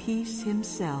Lord of peace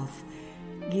himself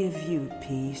give you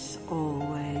peace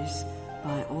always,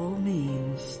 by all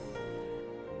means.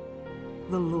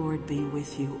 The Lord be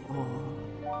with you all.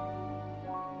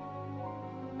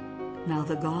 Now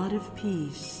the God of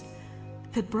peace,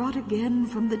 that brought again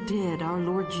from the dead our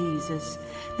Lord Jesus,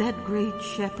 that great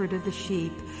shepherd of the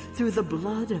sheep, through the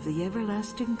blood of the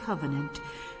everlasting covenant,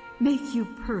 make you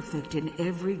perfect in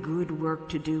every good work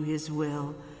to do his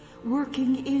will,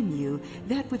 working in you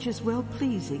that which is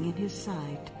well-pleasing in his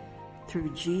sight, through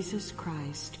Jesus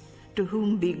Christ, to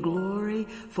whom be glory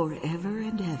forever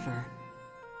and ever.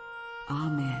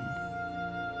 Amen.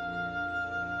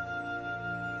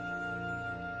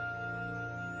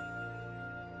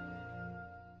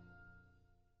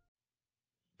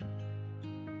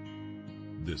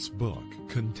 This book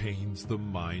contains the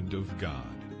mind of God,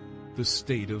 the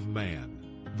state of man,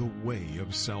 the way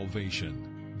of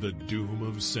salvation, the doom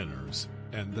of sinners,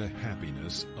 and the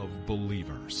happiness of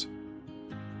believers.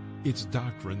 Its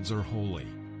doctrines are holy,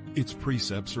 its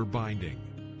precepts are binding,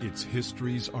 its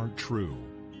histories are true,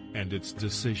 and its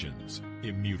decisions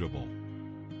immutable.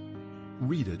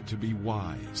 Read it to be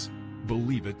wise,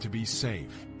 believe it to be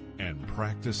safe, and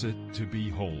practice it to be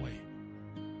holy.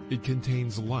 It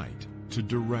contains light to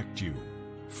direct you,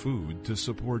 food to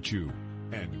support you,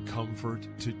 and comfort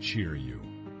to cheer you.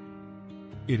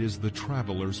 It is the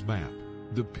traveler's map,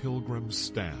 the pilgrim's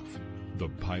staff, the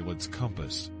pilot's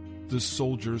compass, the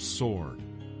soldier's sword,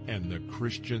 and the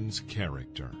Christian's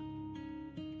character.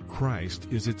 Christ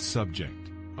is its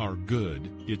subject, our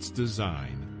good its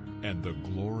design, and the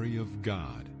glory of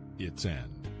God its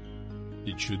end.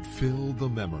 It should fill the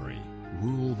memory,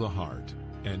 rule the heart,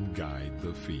 and guide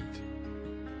the feet.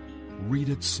 Read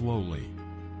it slowly,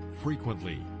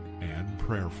 frequently, and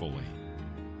prayerfully.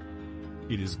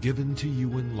 It is given to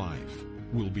you in life,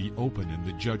 will be open in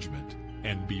the judgment,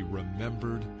 and be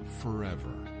remembered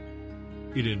forever.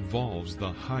 It involves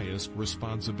the highest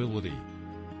responsibility,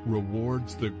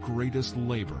 rewards the greatest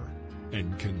labor,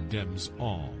 and condemns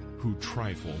all who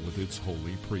trifle with its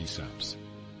holy precepts.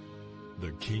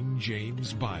 The King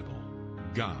James Bible,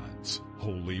 God's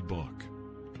holy book.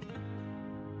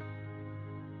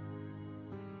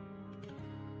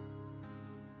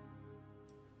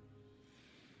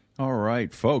 All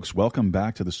right, folks, welcome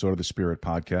back to the Sword of the Spirit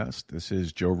podcast. This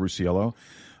is Joe Rusiello.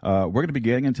 We're going to be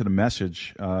getting into the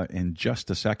message in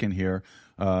just a second here.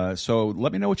 So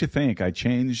let me know what you think. I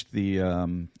changed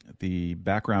the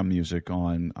background music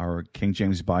on our King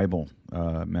James Bible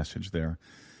message there.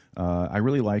 I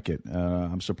really like it.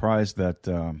 I'm surprised that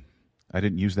I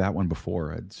didn't use that one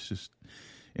before. It's just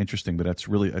interesting, but it's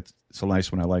a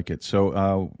nice one. I like it.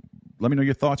 So let me know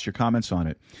your thoughts, your comments on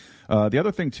it. The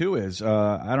other thing, too, is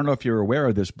I don't know if you're aware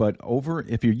of this, but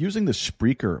if you're using the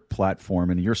Spreaker platform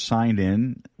and you're signed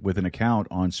in with an account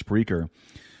on Spreaker,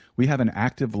 we have an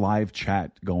active live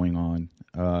chat going on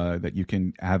that you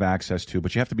can have access to,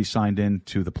 but you have to be signed in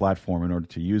to the platform in order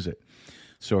to use it.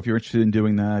 So if you're interested in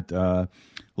doing that, a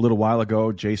little while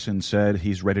ago, Jason said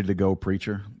he's ready to go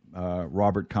preacher.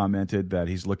 Robert commented that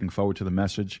he's looking forward to the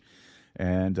message.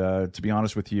 And to be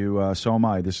honest with you, so am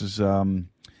I. This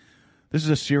is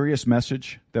a serious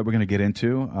message that we're going to get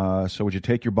into. So would you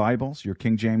take your Bibles, your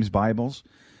King James Bibles,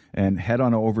 and head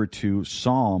on over to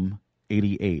Psalm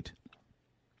 88.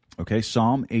 Okay,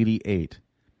 Psalm 88.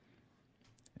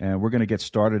 And we're going to get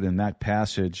started in that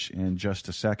passage in just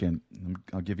a second.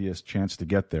 I'll give you a chance to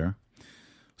get there.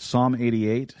 Psalm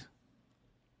 88,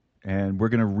 and we're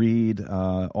going to read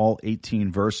all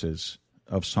 18 verses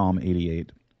of Psalm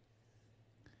 88.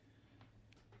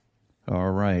 All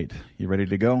right, you ready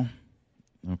to go?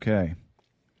 Okay.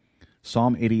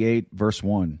 Psalm 88, verse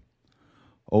 1.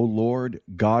 O Lord,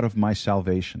 God of my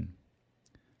salvation,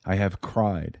 I have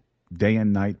cried day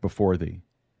and night before thee.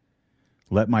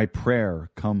 Let my prayer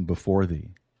come before thee.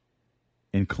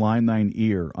 Incline thine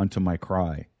ear unto my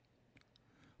cry.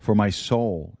 For my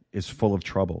soul is full of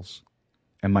troubles,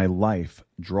 and my life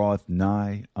draweth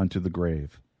nigh unto the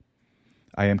grave.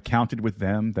 I am counted with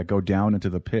them that go down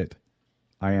into the pit.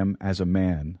 I am as a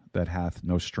man that hath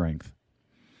no strength.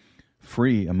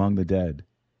 Free among the dead,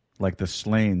 like the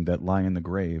slain that lie in the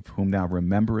grave, whom thou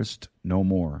rememberest no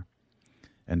more,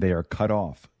 and they are cut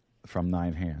off from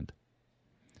thine hand.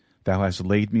 Thou hast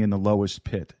laid me in the lowest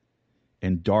pit,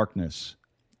 in darkness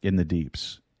in the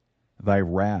deeps. Thy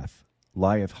wrath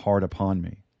lieth hard upon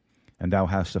me, and thou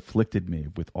hast afflicted me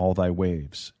with all thy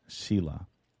waves. Selah.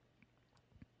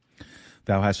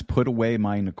 Thou hast put away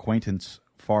mine acquaintance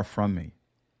far from me.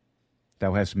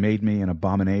 Thou hast made me an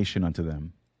abomination unto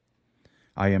them.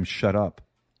 I am shut up,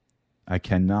 I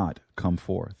cannot come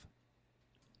forth.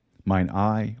 Mine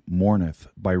eye mourneth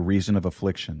by reason of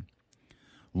affliction.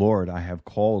 Lord, I have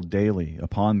called daily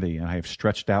upon thee, and I have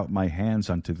stretched out my hands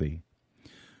unto thee.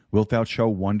 Wilt thou show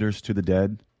wonders to the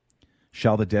dead?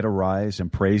 Shall the dead arise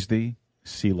and praise thee?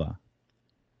 Selah.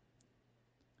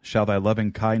 Shall thy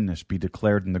loving kindness be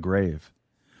declared in the grave,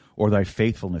 or thy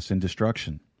faithfulness in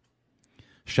destruction?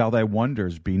 Shall thy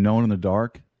wonders be known in the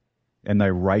dark, and thy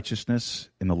righteousness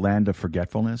in the land of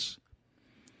forgetfulness?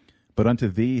 But unto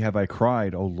thee have I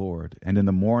cried, O Lord, and in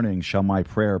the morning shall my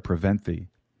prayer prevent thee.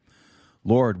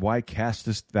 Lord, why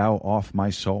castest thou off my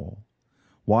soul?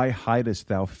 Why hidest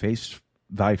thou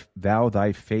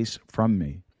thy face from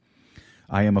me?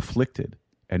 I am afflicted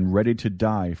and ready to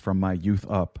die from my youth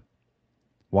up.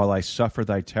 While I suffer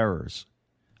thy terrors,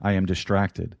 I am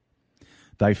distracted.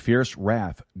 Thy fierce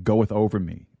wrath goeth over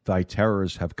me. Thy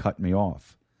terrors have cut me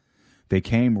off. They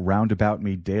came round about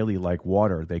me daily like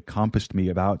water. They compassed me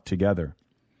about together.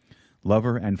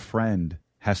 Lover and friend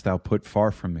hast thou put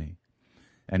far from me,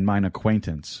 and mine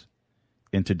acquaintance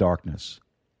into darkness.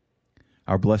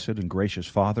 Our blessed and gracious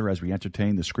Father, as we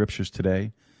entertain the Scriptures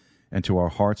today, and to our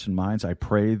hearts and minds, I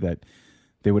pray that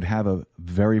they would have a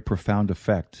very profound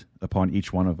effect upon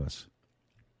each one of us.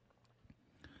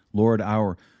 Lord,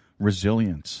 our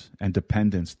resilience and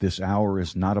dependence this hour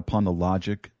is not upon the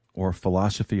logic or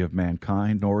philosophy of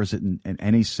mankind, nor is it in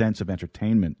any sense of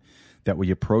entertainment that we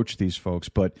approach these folks,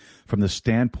 but from the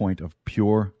standpoint of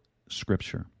pure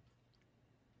Scripture.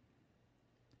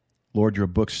 Lord, your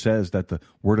book says that the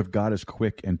Word of God is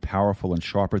quick and powerful and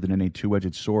sharper than any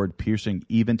two-edged sword, piercing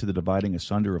even to the dividing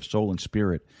asunder of soul and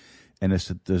spirit, and is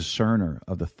a discerner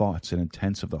of the thoughts and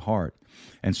intents of the heart.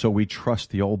 And so we trust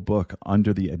the old book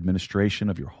under the administration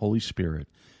of your Holy Spirit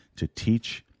to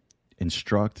teach,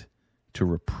 instruct, to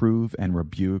reprove and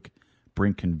rebuke,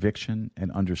 bring conviction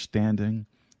and understanding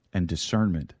and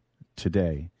discernment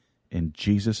today. In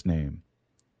Jesus' name,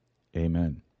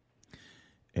 amen.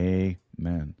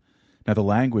 Amen. Now, the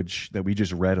language that we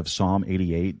just read of Psalm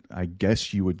 88, I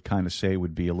guess you would kind of say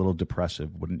would be a little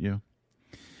depressive, wouldn't you?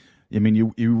 I mean,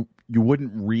 you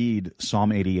wouldn't read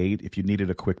Psalm 88 if you needed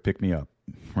a quick pick-me-up,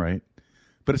 right?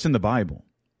 But it's in the Bible.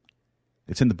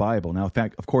 It's in the Bible. Now,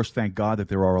 of course, thank God that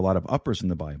there are a lot of uppers in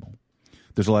the Bible.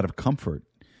 There's a lot of comfort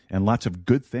and lots of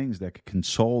good things that can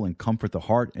console and comfort the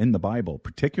heart in the Bible,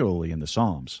 particularly in the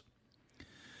Psalms.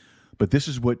 But this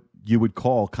is what you would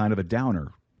call kind of a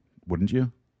downer, wouldn't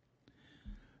you?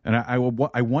 And I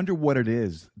wonder what it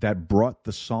is that brought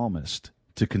the psalmist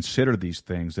to consider these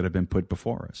things that have been put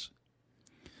before us.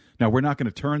 Now, we're not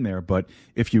going to turn there, but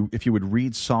if you would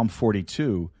read Psalm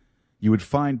 42, you would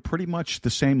find pretty much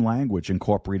the same language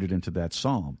incorporated into that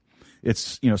psalm.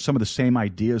 It's, some of the same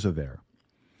ideas are there.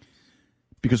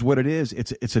 Because what it is,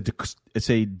 it's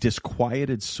a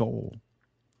disquieted soul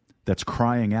that's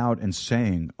crying out and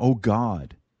saying, "Oh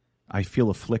God, I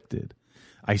feel afflicted.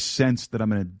 I sense that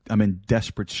I'm in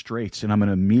desperate straits, and I'm in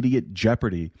immediate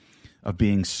jeopardy of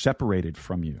being separated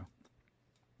from you."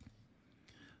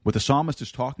 What the psalmist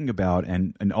is talking about,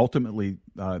 and ultimately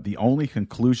the only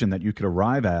conclusion that you could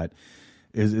arrive at,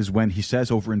 is when he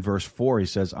says over in verse 4, he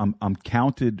says, I'm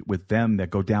counted with them that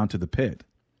go down to the pit.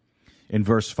 In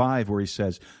verse 5, where he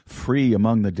says, free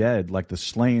among the dead, like the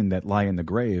slain that lie in the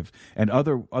grave, and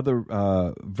other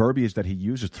verbiage that he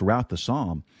uses throughout the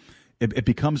psalm, it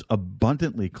becomes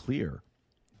abundantly clear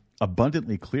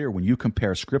when you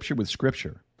compare Scripture with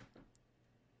Scripture,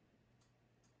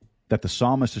 that the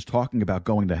psalmist is talking about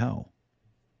going to hell.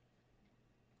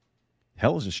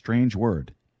 Hell is a strange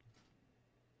word.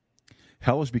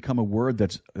 Hell has become a word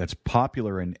that's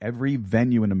popular in every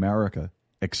venue in America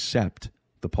except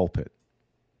the pulpit.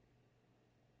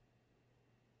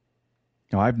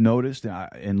 Now, I've noticed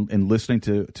in listening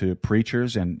to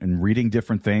preachers and reading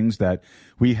different things that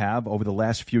we have over the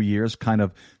last few years kind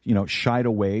of, shied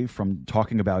away from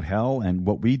talking about hell. And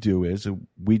what we do is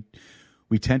we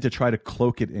tend to try to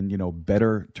cloak it in,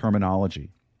 better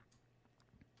terminology.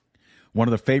 One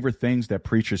of the favorite things that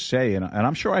preachers say, and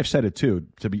I'm sure I've said it too,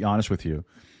 to be honest with you,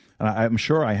 and I'm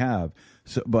sure I have,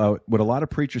 but what a lot of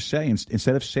preachers say,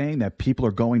 instead of saying that people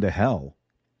are going to hell,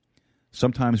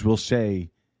 sometimes we'll say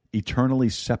eternally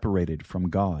separated from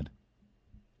God.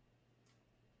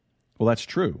 Well, that's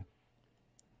true.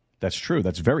 That's true.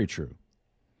 That's very true.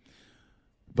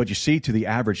 But you see, to the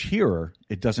average hearer,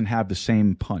 it doesn't have the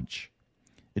same punch.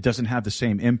 It doesn't have the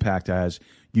same impact as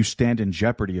you stand in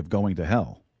jeopardy of going to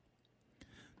hell.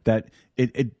 That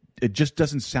it just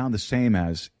doesn't sound the same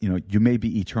as, you may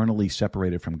be eternally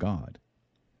separated from God.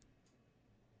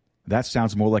 That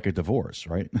sounds more like a divorce,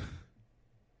 right?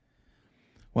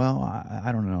 Well,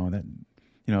 I don't know.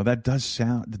 That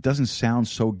doesn't sound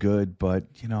so good, but,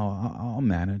 I'll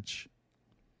manage.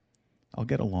 I'll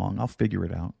get along. I'll figure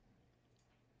it out.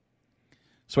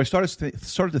 So I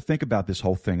started to think about this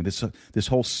whole thing, this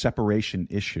whole separation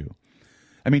issue.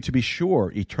 I mean, to be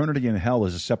sure, eternity in hell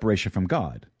is a separation from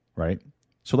God, right?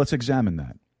 So let's examine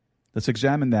that. Let's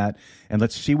examine that, and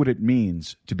let's see what it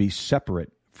means to be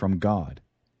separate from God.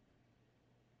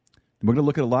 We're going to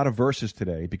look at a lot of verses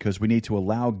today because we need to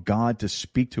allow God to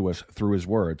speak to us through his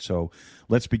word. So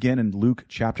let's begin in Luke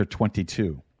chapter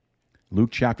 22.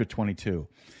 Luke chapter 22.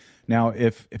 Now,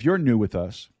 if you're new with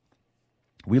us,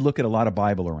 we look at a lot of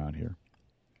Bible around here.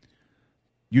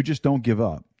 You just don't give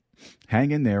up. Hang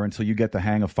in there until you get the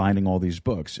hang of finding all these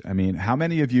books. I mean, how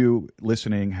many of you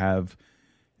listening have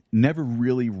never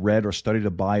really read or studied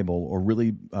a Bible or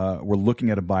really were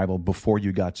looking at a Bible before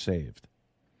you got saved?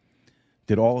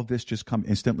 Did all of this just come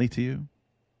instantly to you?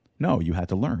 No, you had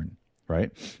to learn,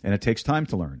 right? And it takes time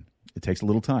to learn. It takes a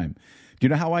little time. Do you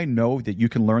know how I know that you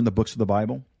can learn the books of the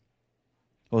Bible?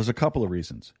 Well, there's a couple of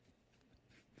reasons.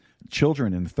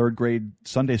 Children in third grade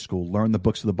Sunday school learn the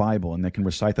books of the Bible, and they can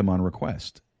recite them on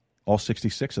request. All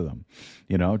 66 of them.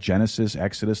 You know, Genesis,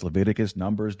 Exodus, Leviticus,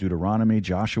 Numbers, Deuteronomy,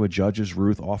 Joshua, Judges,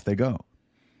 Ruth, off they go.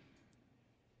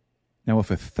 Now,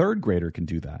 if a third grader can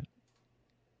do that,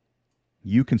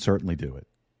 you can certainly do it.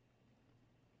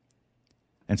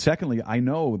 And secondly, I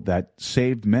know that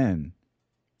saved men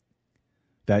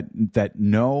that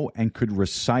know and could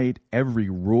recite every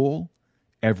rule,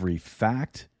 every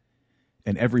fact,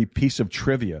 and every piece of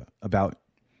trivia about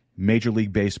Major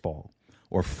League Baseball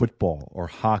or football or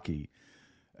hockey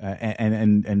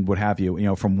and what have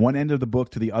you, from one end of the book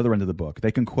to the other end of the book.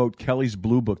 They can quote Kelly's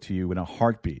Blue Book to you in a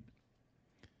heartbeat.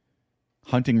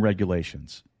 Hunting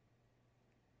regulations.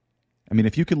 I mean,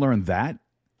 if you can learn that,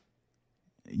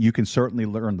 you can certainly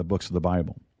learn the books of the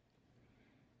Bible.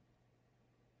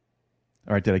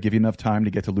 All right, did I give you enough time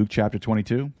to get to Luke chapter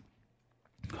 22?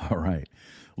 All right.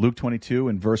 Luke 22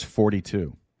 and verse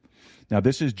 42. Now,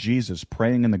 this is Jesus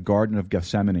praying in the Garden of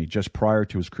Gethsemane just prior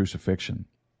to his crucifixion.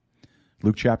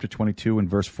 Luke chapter 22 and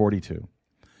verse 42,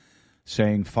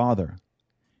 saying, Father,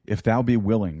 if thou be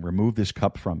willing, remove this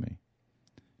cup from me.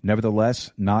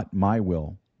 Nevertheless, not my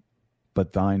will,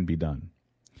 but thine be done.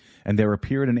 And there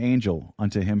appeared an angel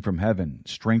unto him from heaven,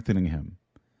 strengthening him.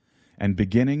 And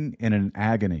beginning in an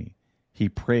agony, he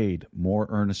prayed more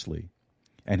earnestly,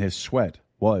 and his sweat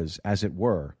was, as it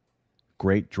were,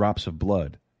 great drops of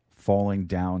blood falling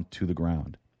down to the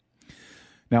ground.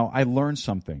 Now, I learned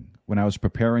something when I was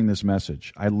preparing this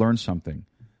message. I learned something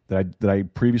that I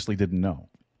previously didn't know.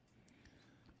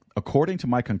 According to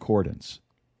my concordance,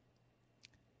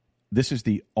 this is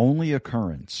the only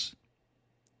occurrence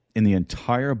in the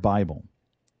entire Bible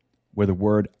where the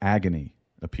word agony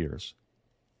appears.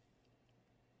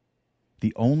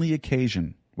 The only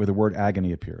occasion where the word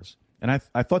agony appears. And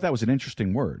I thought that was an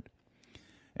interesting word.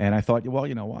 And I thought, well,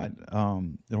 you know what?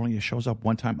 It only shows up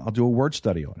one time. I'll do a word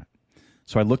study on it.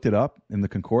 So I looked it up in the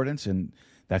concordance, and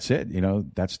that's it.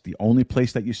 That's the only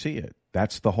place that you see it.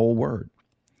 That's the whole word.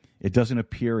 It doesn't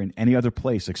appear in any other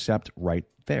place except right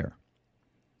there.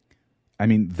 I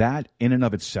mean, that in and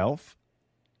of itself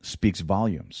speaks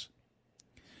volumes.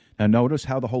 Now, notice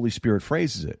how the Holy Spirit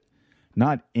phrases it.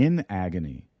 Not in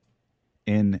agony,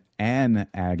 in an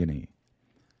agony.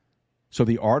 So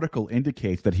the article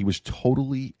indicates that he was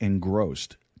totally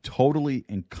engrossed, totally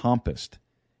encompassed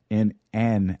in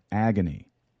an agony.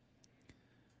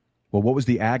 Well, what was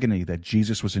the agony that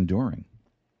Jesus was enduring?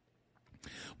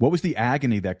 What was the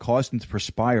agony that caused him to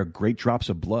perspire great drops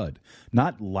of blood?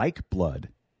 Not like blood,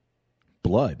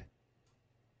 blood.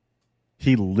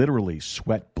 He literally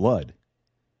sweat blood.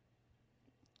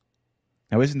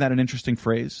 Now, isn't that an interesting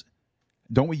phrase?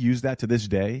 Don't we use that to this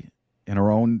day in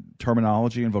our own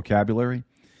terminology and vocabulary?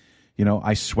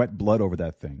 I sweat blood over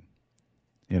that thing.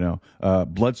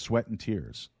 Blood, sweat, and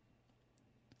tears.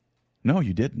 No,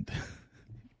 you didn't.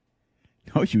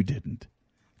 No, you didn't.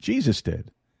 Jesus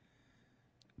did.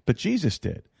 But Jesus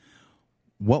did.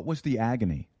 What was the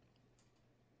agony?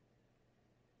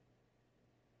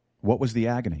 What was the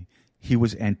agony? He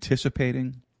was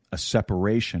anticipating a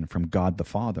separation from God the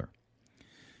Father.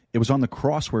 It was on the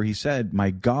cross where he said,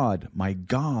 my God,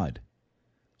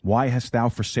 why hast thou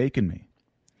forsaken me?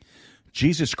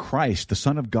 Jesus Christ, the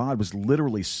Son of God, was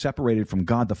literally separated from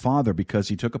God the Father because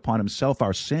he took upon himself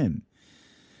our sin.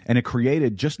 And it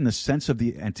created, just in the sense of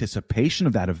the anticipation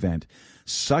of that event,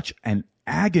 such an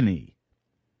agony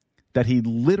that he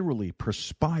literally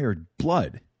perspired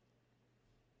blood.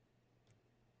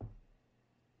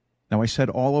 Now, I said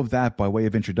all of that by way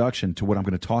of introduction to what I'm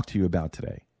going to talk to you about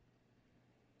today.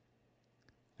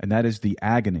 And that is the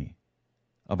agony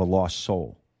of a lost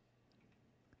soul.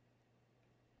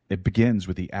 It begins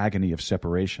with the agony of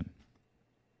separation.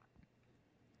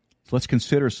 So let's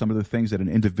consider some of the things that an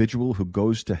individual who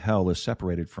goes to hell is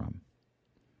separated from.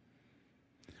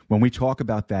 When we talk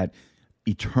about that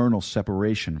eternal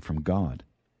separation from God,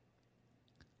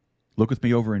 look with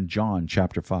me over in John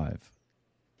chapter 5.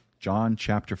 John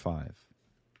chapter 5.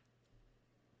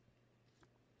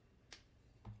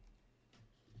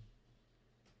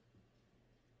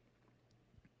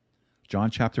 John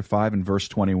chapter 5 and verse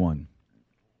 21.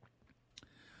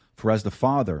 For as the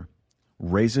Father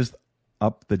raiseth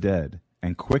up the dead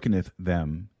and quickeneth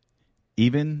them,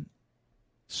 even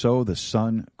so the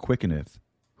Son quickeneth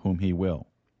whom he will.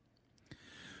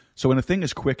 So when a thing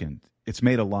is quickened, it's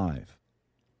made alive.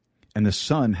 And the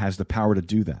Son has the power to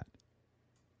do that.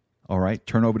 All right,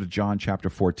 turn over to John chapter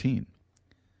 14.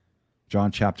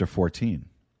 John chapter 14.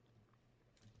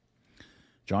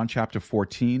 John chapter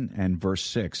 14 and verse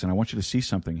 6. And I want you to see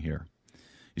something here.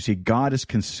 You see, God is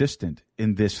consistent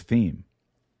in this theme.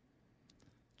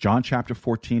 John chapter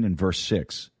 14 and verse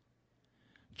 6.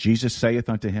 Jesus saith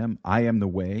unto him, I am the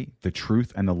way, the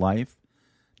truth, and the life.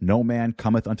 No man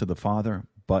cometh unto the Father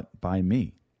but by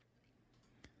me.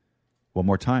 One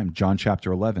more time, John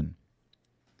chapter 11.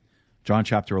 John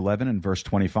chapter 11 and verse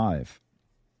 25.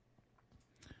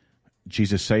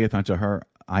 Jesus saith unto her,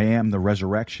 I am the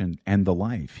resurrection and the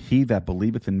life. He that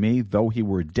believeth in me, though he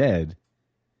were dead,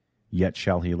 yet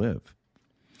shall he live.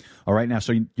 All right, now,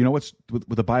 so you know what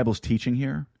the Bible's teaching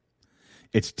here?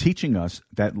 It's teaching us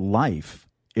that life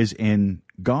is in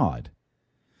God.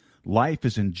 Life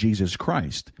is in Jesus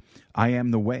Christ. I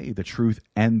am the way, the truth,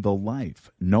 and the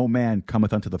life. No man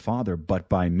cometh unto the Father but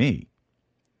by me.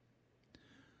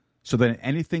 So then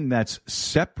anything that's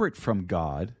separate from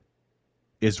God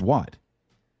is what?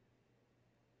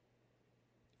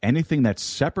 Anything that's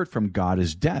separate from God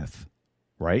is death,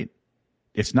 right?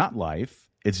 It's not life,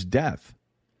 it's death.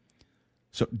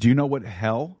 So do you know what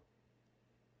hell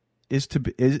is to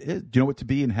be? Do you know what to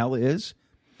be in hell is?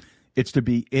 It's to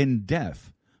be in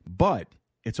death, but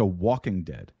it's a walking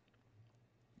dead.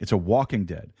 It's a walking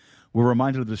dead. We're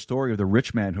reminded of the story of the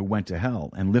rich man who went to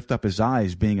hell and lift up his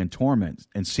eyes being in torment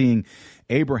and seeing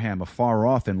Abraham afar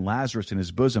off and Lazarus in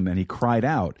his bosom, and he cried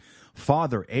out,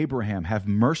 Father Abraham, have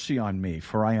mercy on me,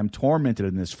 for I am tormented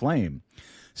in this flame.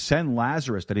 Send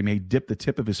Lazarus that he may dip the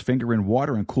tip of his finger in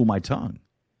water and cool my tongue.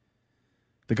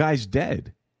 The guy's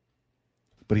dead,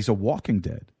 but he's a walking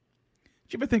dead.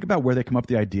 Did you ever think about where they come up with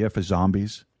the idea for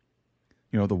zombies?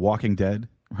 You know, the Walking Dead,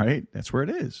 right? That's where it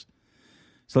is.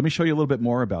 So let me show you a little bit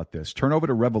more about this. Turn over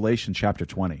to Revelation chapter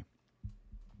 20.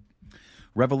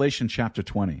 Revelation chapter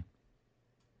 20.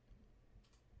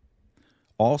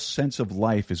 All sense of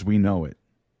life as we know it,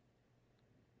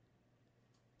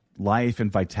 life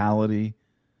and vitality,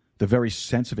 the very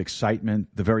sense of excitement,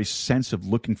 the very sense of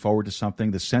looking forward to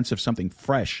something, the sense of something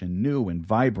fresh and new and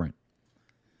vibrant,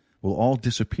 will all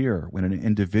disappear when an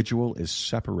individual is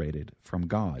separated from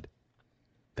God.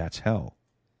 That's hell.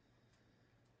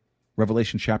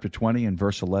 Revelation chapter 20 and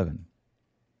verse 11.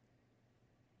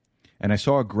 And I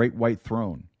saw a great white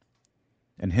throne,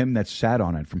 and him that sat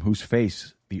on it, from whose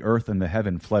face the earth and the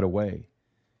heaven fled away,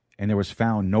 and there was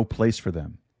found no place for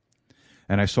them.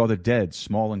 And I saw the dead,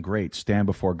 small and great, stand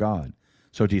before God.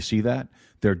 So do you see that?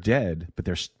 They're dead, but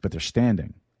they're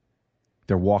standing.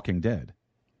 They're walking dead.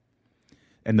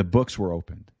 And the books were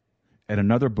opened, and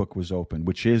another book was opened,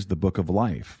 which is the book of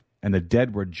life. And the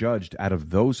dead were judged out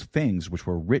of those things which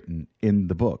were written in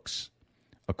the books,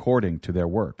 according to their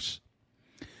works.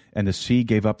 And the sea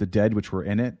gave up the dead which were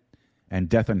in it, and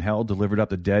death and hell delivered up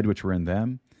the dead which were in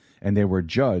them, and they were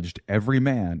judged every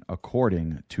man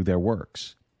according to their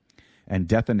works. And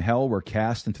death and hell were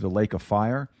cast into the lake of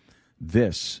fire.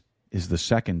 This is the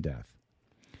second death.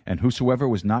 And whosoever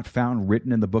was not found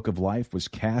written in the book of life was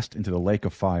cast into the lake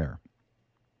of fire.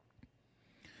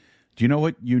 Do you know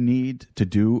what you need to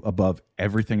do above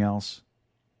everything else?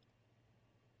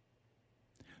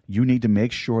 You need to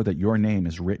make sure that your name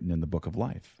is written in the book of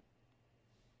life.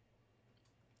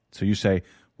 So you say,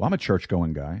 well, I'm a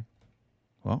church-going guy.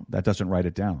 Well, that doesn't write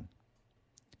it down.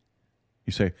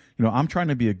 You say, I'm trying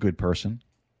to be a good person.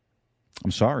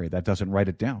 I'm sorry, that doesn't write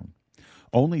it down.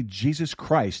 Only Jesus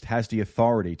Christ has the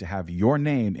authority to have your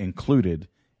name included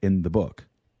in the book.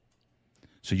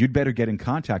 So you'd better get in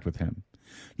contact with him.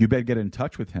 You better get in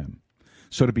touch with him.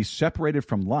 So to be separated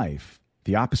from life,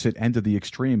 the opposite end of the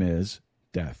extreme is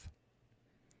death.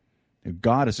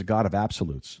 God is a God of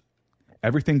absolutes.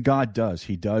 Everything God does,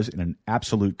 he does in an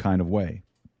absolute kind of way.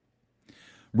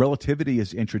 Relativity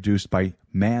is introduced by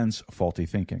man's faulty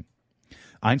thinking.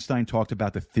 Einstein talked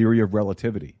about the theory of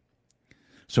relativity.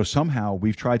 So somehow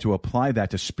we've tried to apply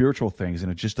that to spiritual things,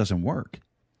 and it just doesn't work.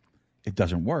 It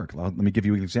doesn't work. Let me give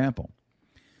you an example.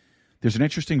 There's an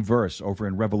interesting verse over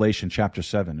in Revelation chapter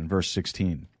 7 and verse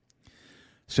 16.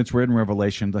 Since we're in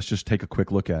Revelation, let's just take a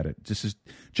quick look at it. This is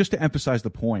just to emphasize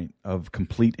the point of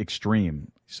complete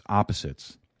extreme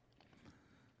opposites.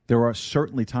 There are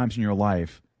certainly times in your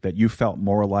life that you felt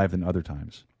more alive than other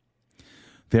times.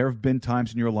 There have been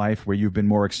times in your life where you've been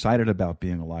more excited about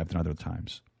being alive than other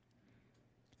times.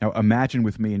 Now imagine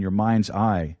with me in your mind's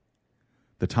eye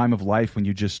the time of life when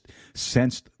you just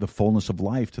sensed the fullness of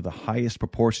life to the highest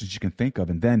proportions you can think of,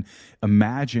 and then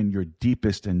imagine your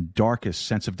deepest and darkest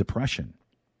sense of depression.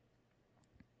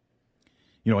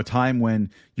 You know, a time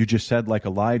when you just said, like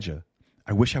Elijah,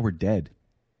 I wish I were dead.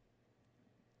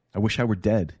 I wish I were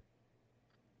dead.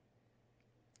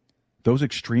 Those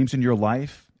extremes in your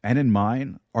life and in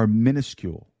mine are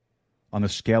minuscule on the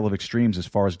scale of extremes as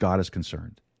far as God is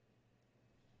concerned.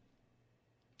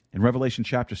 In Revelation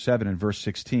chapter 7 and verse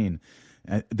 16,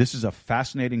 this is a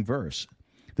fascinating verse.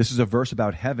 This is a verse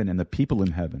about heaven and the people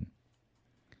in heaven.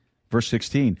 Verse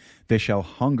 16, they shall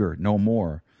hunger no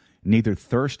more, neither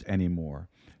thirst any more,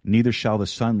 neither shall the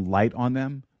sun light on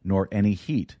them, nor any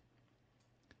heat.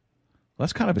 Well,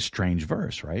 that's kind of a strange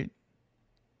verse, right?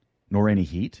 Nor any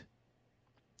heat.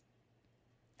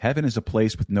 Heaven is a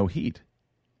place with no heat.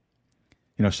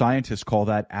 You know, scientists call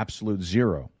that absolute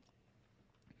zero.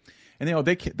 And you know,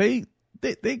 they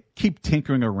keep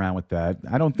tinkering around with that.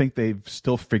 I don't think they've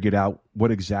still figured out what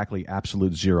exactly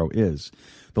absolute zero is.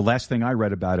 The last thing I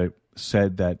read about it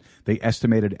said that they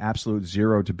estimated absolute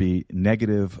zero to be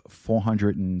negative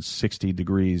 460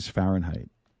 degrees Fahrenheit.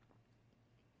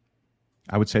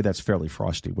 I would say that's fairly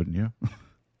frosty, wouldn't you?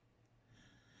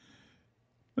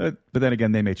 But then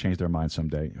again, they may change their mind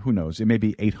someday. Who knows? It may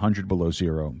be 800 below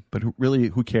zero, but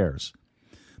who cares?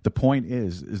 The point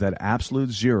is that absolute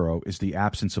zero is the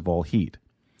absence of all heat.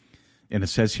 And it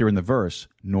says here in the verse,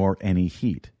 nor any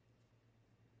heat.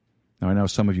 Now, I know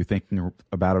some of you thinking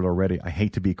about it already. I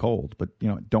hate to be cold, but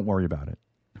don't worry about it,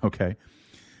 okay?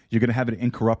 You're going to have an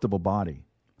incorruptible body.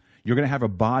 You're going to have a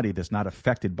body that's not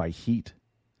affected by heat,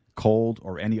 cold,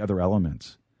 or any other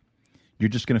elements. You're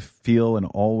just going to feel an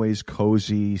always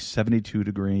cozy 72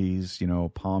 degrees,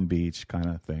 Palm Beach kind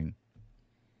of thing.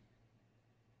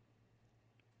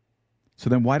 So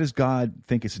then why does God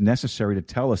think it's necessary to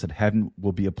tell us that heaven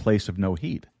will be a place of no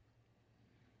heat?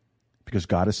 Because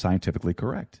God is scientifically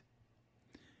correct.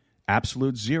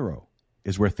 Absolute zero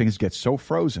is where things get so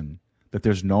frozen that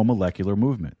there's no molecular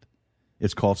movement.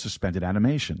 It's called suspended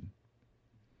animation.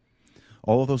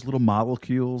 All of those little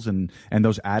molecules and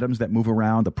those atoms that move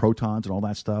around, the protons and all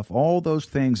that stuff, all those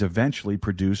things eventually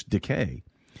produce decay.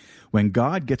 When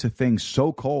God gets a thing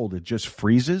so cold it just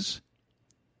freezes,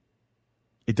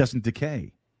 it doesn't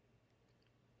decay.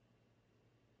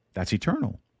 That's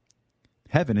eternal.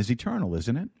 Heaven is eternal,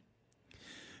 isn't it?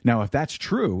 Now, if that's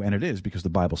true, and it is because the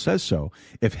Bible says so,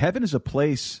 if heaven is a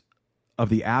place of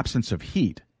the absence of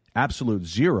heat, absolute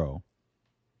zero,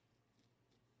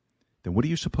 then what do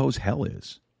you suppose hell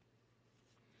is?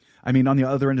 I mean, on the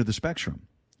other end of the spectrum.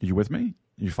 Are you with me?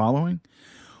 Are you following?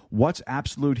 What's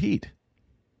absolute heat?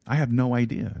 I have no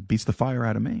idea. It beats the fire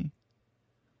out of me.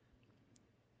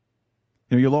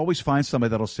 You'll always find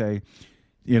somebody that'll say,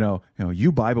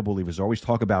 you Bible believers always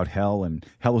talk about hell, and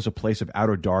hell is a place of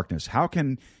outer darkness. How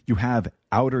can you have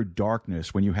outer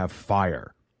darkness when you have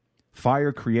fire?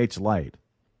 Fire creates light.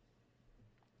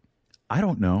 I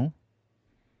don't know.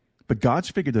 But God's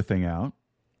figured the thing out.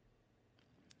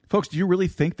 Folks, do you really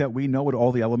think that we know what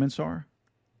all the elements are?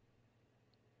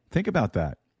 Think about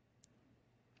that.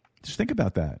 Just think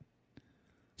about that.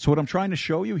 So what I'm trying to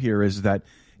show you here is that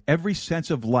every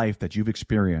sense of life that you've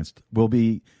experienced will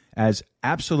be as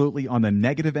absolutely on the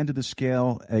negative end of the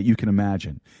scale that you can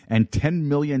imagine, and 10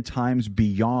 million times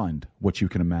beyond what you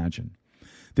can imagine.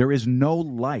 There is no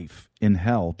life in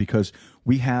hell because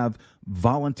we have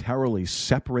voluntarily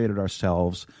separated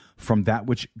ourselves from that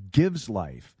which gives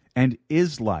life and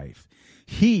is life.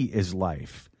 He is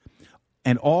life,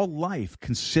 and all life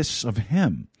consists of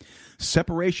him.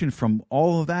 Separation from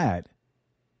all of that,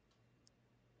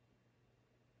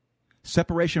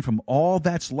 separation from all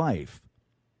that's life,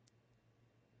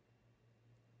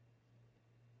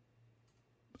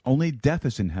 only death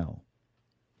is in hell.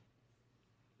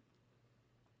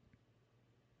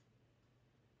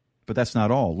 But that's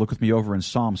not all. Look with me over in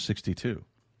Psalm 62.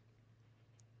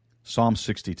 Psalm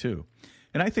 62.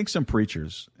 And I think some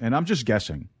preachers, and I'm just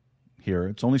guessing here,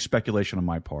 it's only speculation on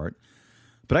my part,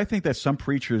 but I think that some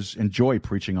preachers enjoy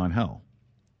preaching on hell.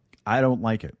 I don't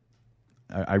like it.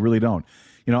 I really don't.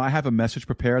 I have a message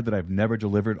prepared that I've never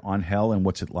delivered on hell and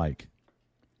what's it like.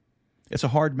 It's a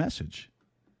hard message.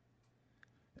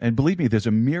 And believe me, there's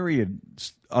a myriad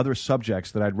other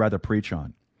subjects that I'd rather preach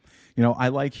on. I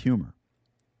like humor.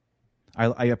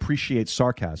 I appreciate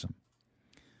sarcasm.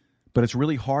 But it's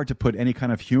really hard to put any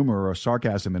kind of humor or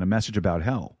sarcasm in a message about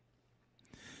hell.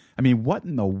 I mean, what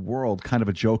in the world kind of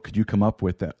a joke could you come up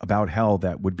with about hell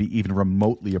that would be even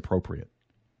remotely appropriate?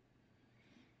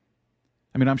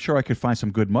 I mean, I'm sure I could find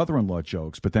some good mother-in-law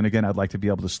jokes, but then again, I'd like to be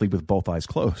able to sleep with both eyes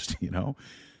closed,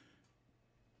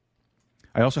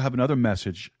 I also have another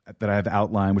message that I have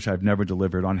outlined, which I've never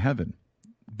delivered, on heaven.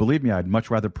 Believe me, I'd much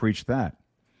rather preach that.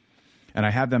 And I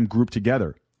have them grouped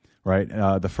together, right?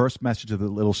 The first message of the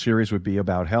little series would be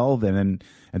about hell, and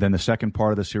then the second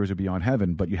part of the series would be on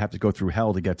heaven, but you have to go through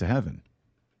hell to get to heaven.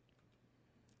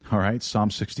 All right,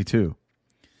 Psalm 62.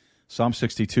 Psalm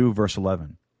 62, verse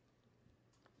 11.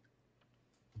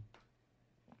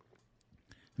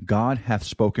 God hath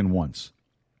spoken once.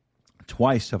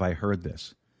 Twice have I heard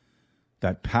this,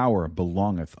 that power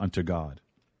belongeth unto God.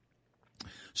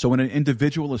 So when an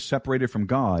individual is separated from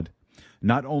God,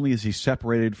 not only is he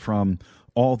separated from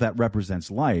all that represents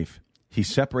life, he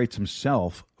separates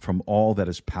himself from all that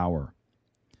is power.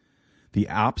 The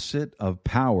opposite of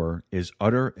power is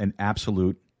utter and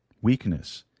absolute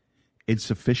weakness,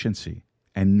 insufficiency,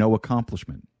 and no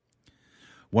accomplishment.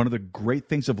 One of the great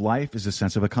things of life is a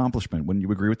sense of accomplishment. Wouldn't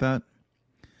you agree with that?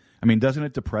 I mean, doesn't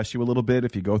it depress you a little bit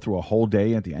if you go through a whole day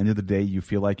and at the end of the day you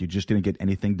feel like you just didn't get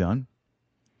anything done?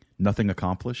 Nothing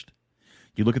accomplished?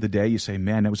 You look at the day, you say,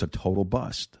 man, that was a total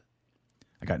bust.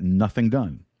 I got nothing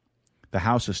done. The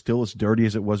house is still as dirty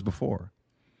as it was before.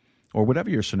 Or whatever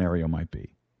your scenario might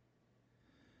be.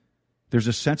 There's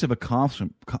a sense of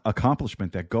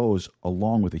accomplishment that goes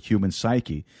along with the human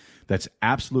psyche that's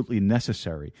absolutely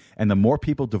necessary. And the more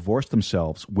people divorce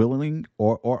themselves, willing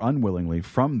or unwillingly,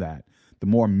 from that, the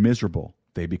more miserable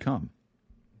they become.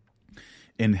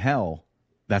 In hell,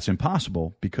 that's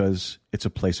impossible because it's a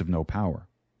place of no power,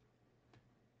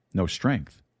 no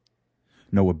strength,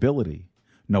 no ability,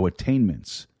 no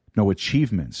attainments, no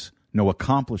achievements, no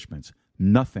accomplishments,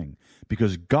 nothing,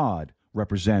 because God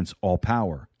represents all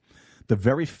power. The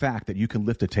very fact that you can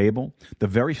lift a table, the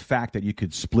very fact that you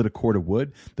could split a cord of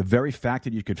wood, the very fact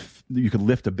that you could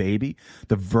lift a baby,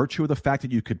 the virtue of the fact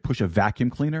that you could push a vacuum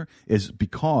cleaner is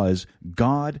because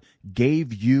God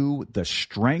gave you the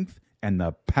strength and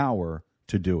the power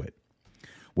to do it.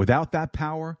 Without that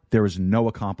power, there is no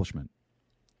accomplishment.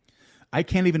 I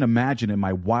can't even imagine in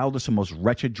my wildest and most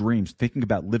wretched dreams thinking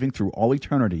about living through all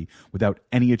eternity without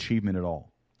any achievement at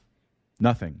all.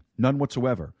 Nothing. None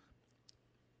whatsoever.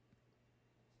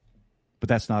 But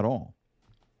that's not all.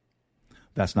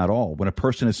 That's not all. When a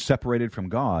person is separated from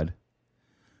God,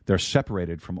 they're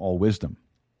separated from all wisdom.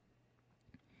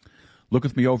 Look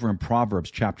with me over in Proverbs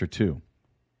chapter 2.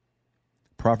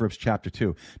 Proverbs chapter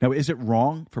 2. Now, is it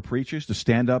wrong for preachers to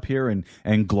stand up here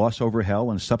and gloss over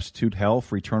hell and substitute hell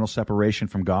for eternal separation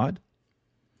from God?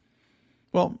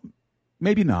 Well,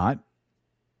 maybe not,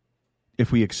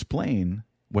 if we explain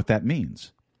what that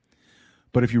means.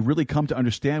 But if you really come to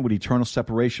understand what eternal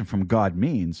separation from God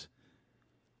means,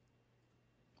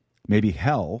 maybe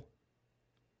hell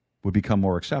would become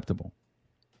more acceptable.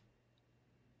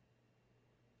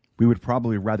 We would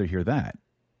probably rather hear that.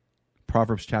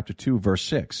 Proverbs chapter 2, verse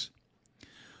 6.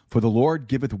 For the Lord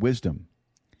giveth wisdom.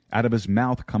 Out of his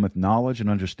mouth cometh knowledge and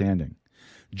understanding.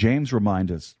 James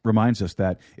reminds us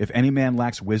that if any man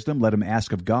lacks wisdom, let him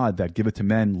ask of God that giveth to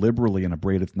men liberally and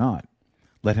upbraideth not.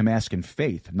 Let him ask in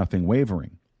faith, nothing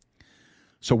wavering.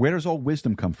 So where does all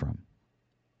wisdom come from?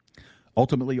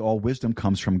 Ultimately, all wisdom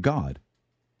comes from God.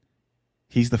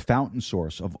 He's the fountain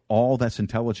source of all that's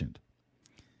intelligent.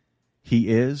 He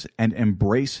is and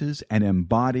embraces and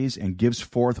embodies and gives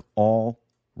forth all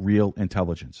real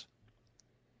intelligence.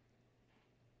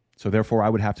 So therefore, I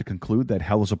would have to conclude that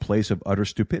hell is a place of utter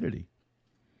stupidity.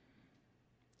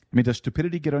 I mean, does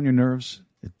stupidity get on your nerves?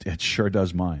 It sure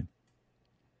does mine.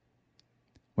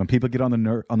 When people get on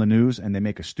the news and they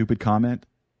make a stupid comment,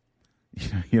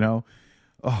 hell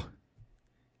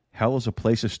is a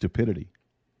place of stupidity,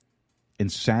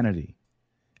 insanity,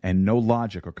 and no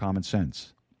logic or common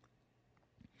sense.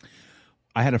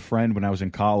 I had a friend when I was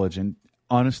in college, and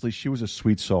honestly, she was a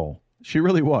sweet soul. She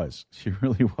really was. She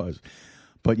really was.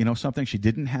 But you know something? She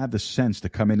didn't have the sense to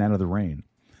come in out of the rain.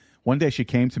 One day she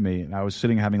came to me, and I was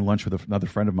sitting having lunch with another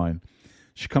friend of mine.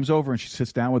 She comes over and she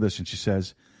sits down with us, and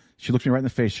she looks me right in the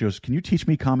face. She goes, "Can you teach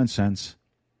me common sense?"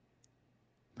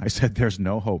 I said, "There's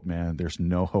no hope, man. There's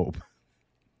no hope."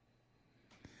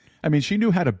 I mean, she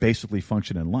knew how to basically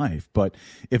function in life, but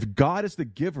if God is the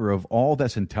giver of all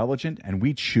that's intelligent and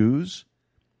we choose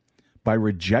by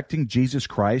rejecting Jesus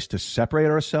Christ to separate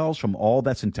ourselves from all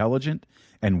that's intelligent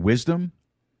and wisdom,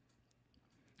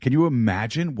 can you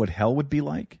imagine what hell would be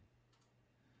like?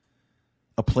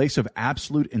 A place of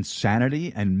absolute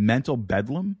insanity and mental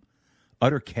bedlam?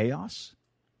 Utter chaos?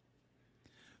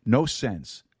 No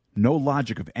sense, no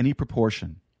logic of any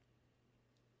proportion.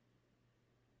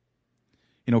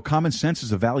 You know, common sense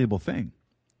is a valuable thing.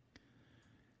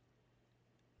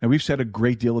 And we've set a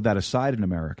great deal of that aside in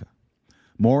America.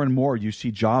 More and more, you see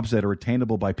jobs that are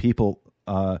attainable by people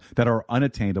that are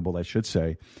unattainable, I should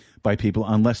say, by people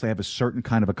unless they have a certain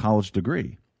kind of a college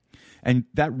degree. And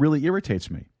that really irritates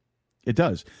me. It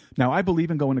does. Now, I believe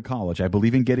in going to college. I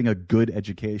believe in getting a good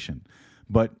education.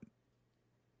 But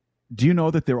do you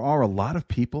know that there are a lot of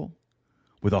people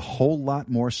with a whole lot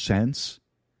more sense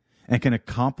and can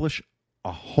accomplish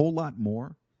a whole lot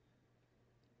more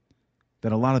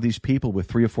than a lot of these people with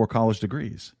 3 or 4 college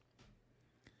degrees?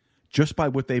 Just by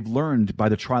what they've learned by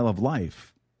the trial of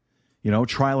life,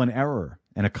 trial and error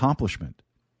and accomplishment.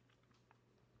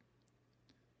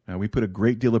 Now, we put a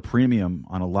great deal of premium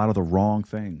on a lot of the wrong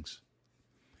things.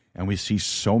 And we see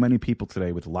so many people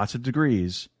today with lots of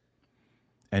degrees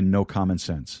and no common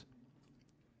sense.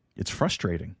 It's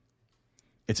frustrating.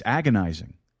 It's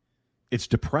agonizing. It's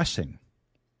depressing.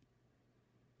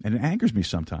 And it angers me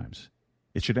sometimes.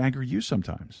 It should anger you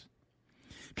sometimes.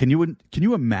 Can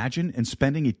you imagine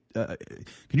spending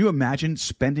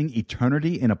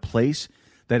eternity in a place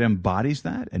that embodies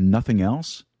that and nothing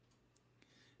else?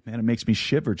 Man, it makes me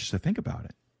shiver just to think about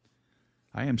it.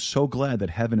 I am so glad that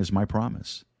heaven is my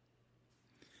promise.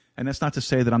 And that's not to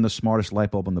say that I'm the smartest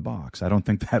light bulb in the box. I don't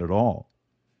think that at all.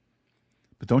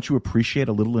 But don't you appreciate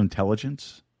a little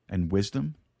intelligence and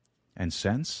wisdom and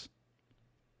sense?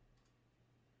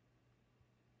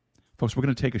 Folks, we're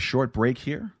going to take a short break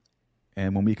here.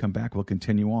 And when we come back, we'll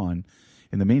continue on.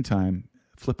 In the meantime,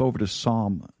 flip over to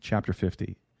Psalm chapter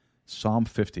 50. Psalm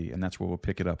 50, and that's where we'll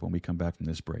pick it up when we come back from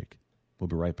this break. We'll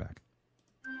be right back.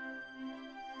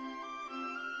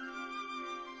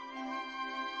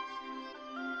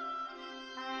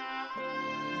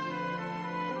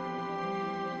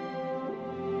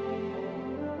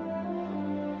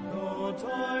 Though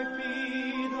dark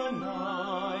be the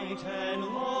night and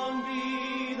long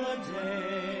be the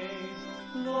day,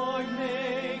 Lord,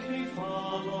 make me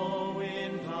follow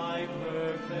in thy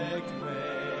perfect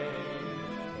way.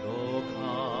 Though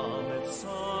cometh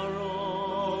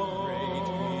sorrow, great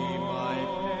be my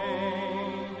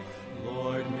pain,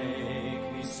 Lord, make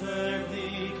me serve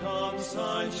thee, come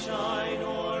sunshine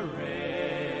or rain.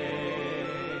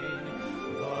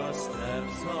 The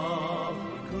steps of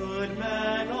a good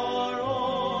man are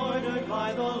ordered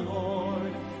by the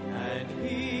Lord, and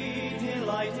he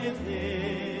delighteth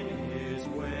in his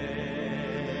way.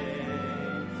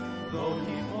 Though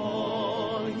he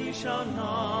fall, he shall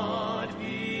not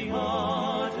be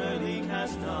utterly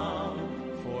cast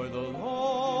down, for the Lord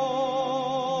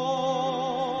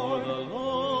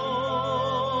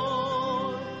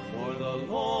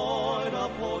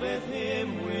upholdeth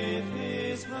him with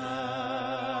his hand.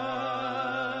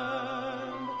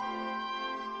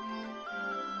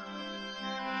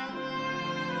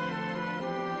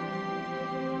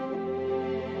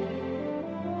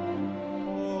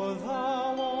 O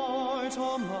thou art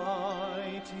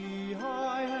almighty,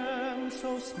 I am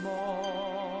so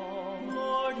small.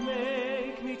 Lord,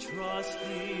 make me trust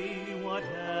thee,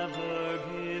 whatever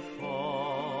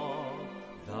befall.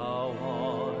 Thou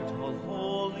art all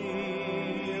holy,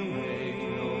 make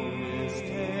no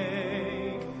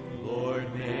mistake. Lord,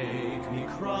 make me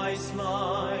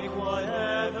Christ-like,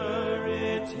 whatever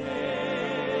it takes.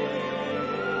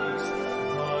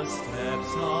 The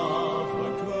steps of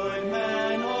a good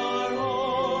man are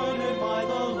ordered by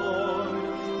the Lord,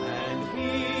 and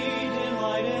he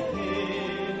delighteth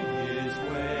in his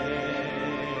way.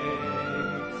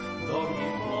 Though he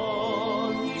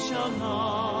fall, he shall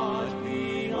not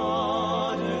be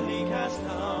utterly cast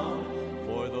down,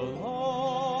 for the Lord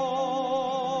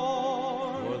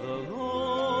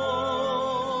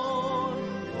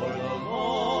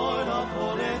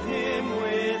upholdeth him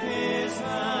with his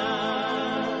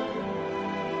hand.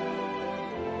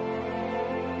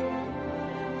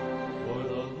 For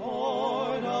the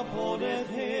Lord upholdeth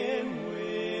him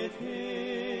with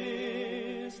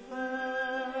his hand.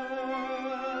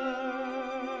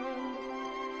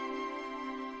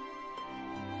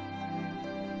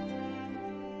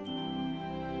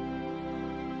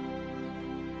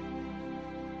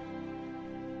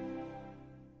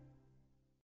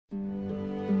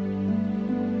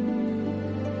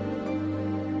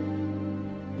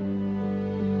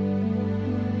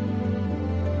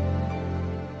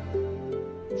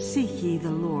 Seek ye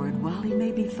the Lord while he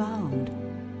may be found.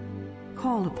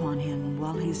 Call upon him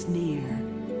while he's near.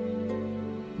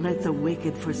 Let the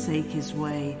wicked forsake his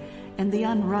way, and the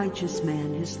unrighteous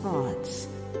man his thoughts,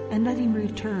 and let him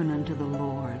return unto the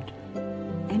Lord,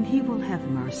 and he will have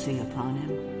mercy upon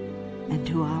him, and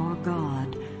to our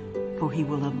God, for he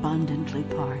will abundantly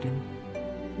pardon.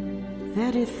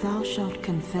 That if thou shalt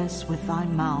confess with thy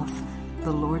mouth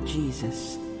the Lord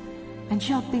Jesus, and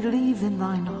shalt believe in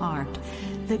thine heart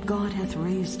that God hath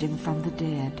raised him from the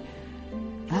dead,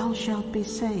 thou shalt be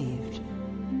saved.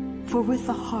 For with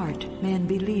the heart man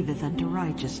believeth unto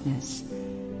righteousness,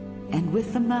 and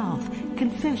with the mouth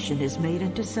confession is made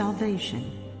unto salvation.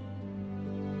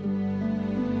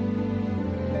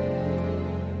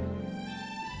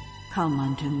 Come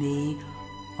unto me,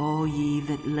 all ye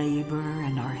that labor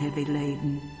and are heavy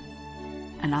laden,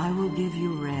 and I will give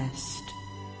you rest.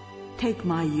 Take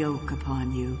my yoke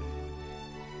upon you,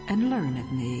 and learn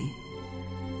of me.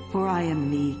 For I am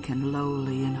meek and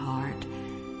lowly in heart,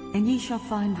 and ye shall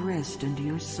find rest unto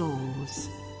your souls.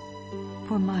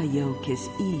 For my yoke is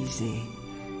easy,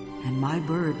 and my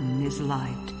burden is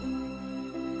light.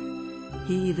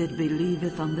 He that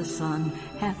believeth on the Son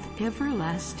hath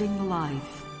everlasting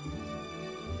life,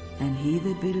 and he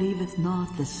that believeth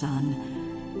not the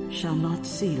Son shall not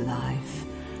see life,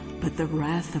 but the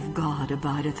wrath of God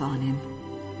abideth on him.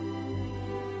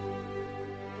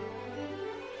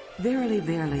 Verily,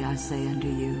 verily, I say unto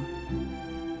you,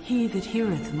 he that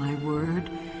heareth my word,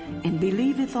 and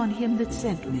believeth on him that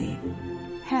sent me,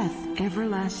 hath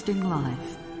everlasting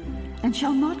life, and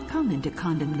shall not come into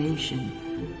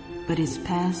condemnation, but is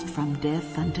passed from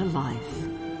death unto life.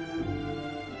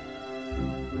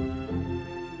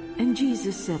 And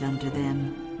Jesus said unto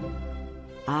them,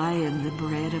 I am the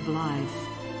bread of life.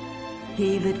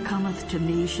 He that cometh to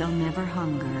me shall never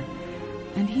hunger,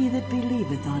 and he that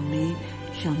believeth on me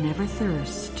shall never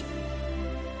thirst.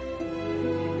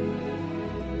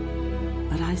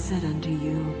 But I said unto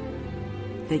you,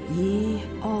 that ye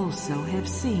also have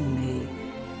seen me,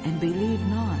 and believe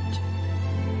not.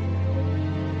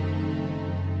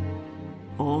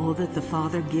 All that the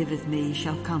Father giveth me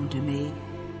shall come to me,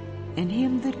 and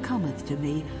him that cometh to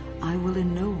me I will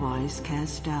in no wise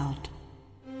cast out.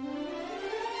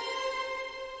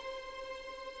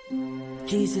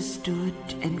 Jesus stood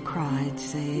and cried,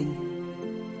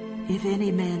 saying, If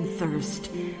any man thirst,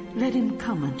 let him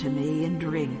come unto me and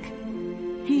drink.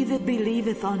 He that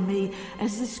believeth on me,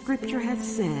 as the Scripture hath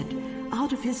said,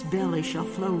 out of his belly shall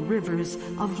flow rivers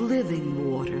of living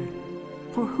water.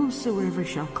 For whosoever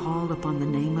shall call upon the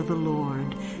name of the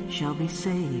Lord shall be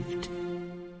saved.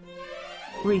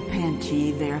 Repent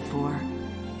ye therefore,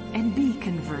 and be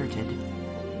converted,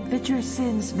 that your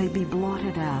sins may be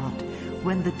blotted out,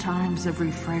 when the times of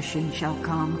refreshing shall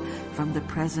come from the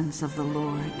presence of the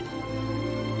Lord.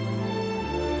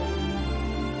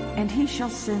 And he shall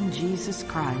send Jesus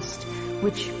Christ,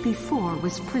 which before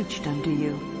was preached unto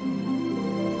you.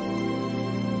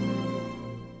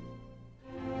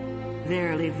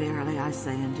 Verily, verily, I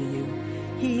say unto you,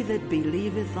 he that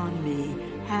believeth on me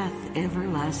hath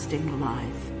everlasting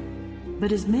life.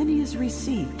 But as many as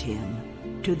received him,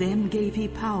 to them gave he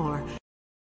power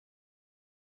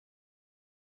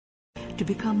to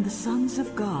become the sons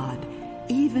of God,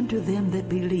 even to them that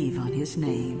believe on his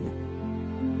name.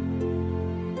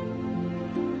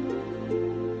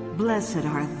 Blessed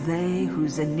are they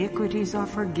whose iniquities are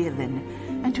forgiven,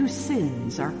 and whose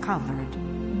sins are covered.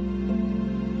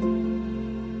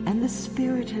 And the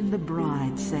Spirit and the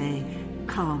bride say,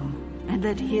 Come. And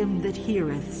let him that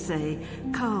heareth say,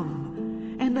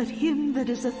 Come. And let him that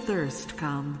is athirst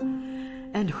come.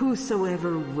 And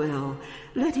whosoever will,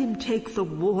 let him take the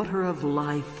water of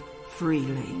life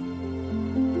freely.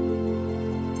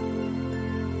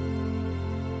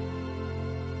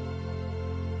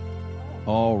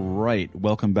 All right.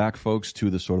 Welcome back, folks, to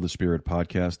the Sword of the Spirit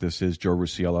podcast. This is Joe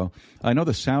Rusciello. I know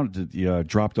the sound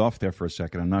dropped off there for a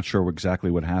second. I'm not sure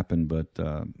exactly what happened, but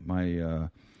my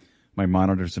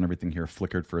monitors and everything here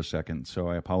flickered for a second, so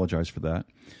I apologize for that.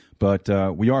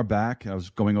 But we are back. I was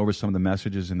going over some of the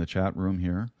messages in the chat room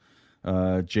here.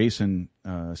 Jason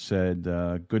said,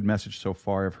 good message so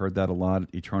far. I've heard that a lot.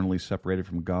 Eternally separated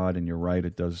from God, and you're right,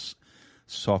 it does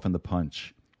soften the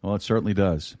punch. Well, it certainly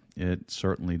does. It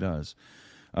certainly does.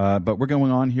 But we're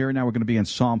going on here now. We're going to be in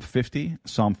Psalm 50.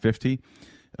 Psalm 50.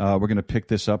 We're going to pick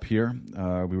this up here.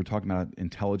 We were talking about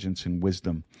intelligence and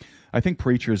wisdom. I think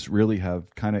preachers really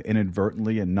have kind of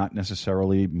inadvertently and not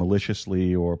necessarily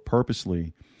maliciously or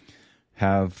purposely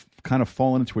have kind of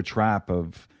fallen into a trap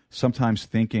of sometimes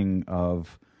thinking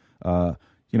of,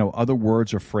 other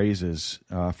words or phrases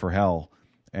for hell.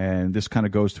 And this kind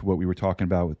of goes to what we were talking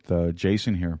about with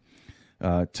Jason here.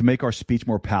 To make our speech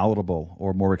more palatable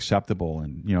or more acceptable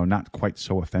and, not quite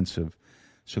so offensive.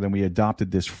 So then we adopted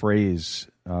this phrase,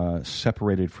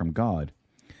 separated from God.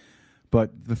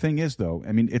 But the thing is, though,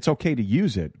 it's okay to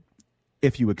use it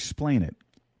if you explain it.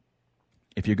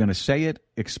 If you're going to say it,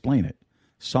 explain it.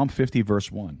 Psalm 50,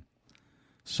 verse 1.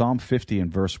 Psalm 50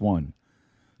 and verse 1.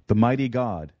 The mighty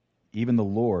God, even the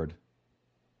Lord,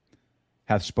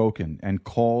 hath spoken and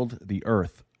called the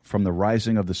earth from the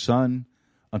rising of the sun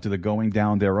unto the going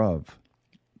down thereof.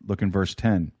 Look in verse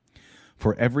 10.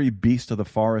 For every beast of the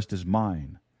forest is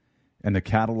mine, and the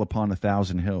cattle upon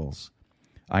 1,000 hills.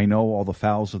 I know all the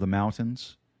fowls of the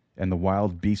mountains, and the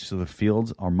wild beasts of the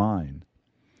fields are mine.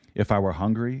 If I were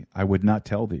hungry, I would not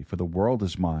tell thee, for the world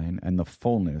is mine, and the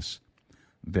fullness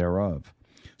thereof.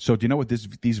 So do you know what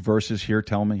these verses here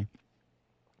tell me?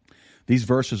 These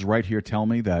verses right here tell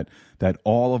me that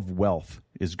all of wealth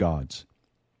is God's.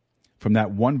 From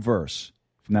that one verse,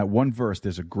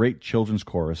 there's a great children's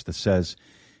chorus that says,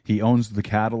 He owns the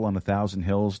cattle on 1,000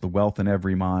 hills, the wealth in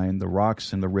every mine, the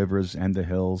rocks and the rivers and the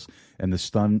hills, and the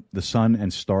sun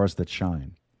and stars that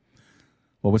shine.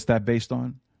 Well, what's that based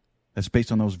on? That's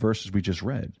based on those verses we just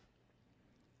read.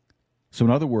 So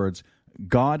in other words,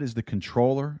 God is the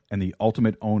controller and the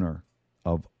ultimate owner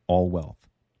of all wealth.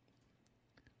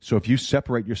 So if you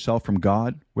separate yourself from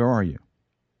God, where are you?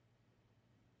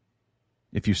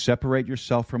 If you separate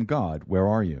yourself from God, where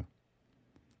are you?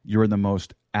 You're in the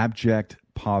most abject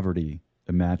poverty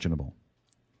imaginable.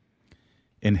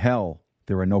 In hell,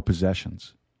 there are no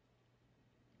possessions.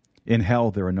 In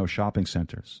hell, there are no shopping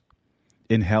centers.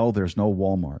 In hell, there's no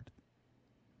Walmart.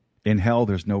 In hell,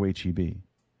 there's no H-E-B.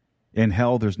 In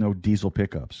hell, there's no diesel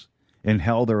pickups. In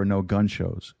hell, there are no gun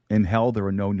shows. In hell, there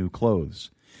are no new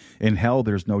clothes. In hell,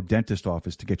 there's no dentist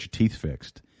office to get your teeth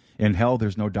fixed. In hell,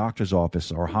 there's no doctor's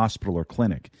office or hospital or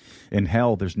clinic. In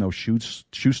hell, there's no shoe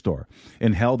store.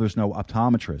 In hell, there's no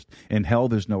optometrist. In hell,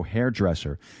 there's no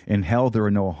hairdresser. In hell, there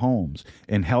are no homes.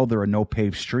 In hell, there are no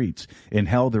paved streets. In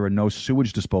hell, there are no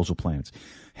sewage disposal plants.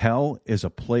 Hell is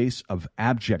a place of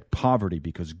abject poverty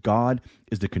because God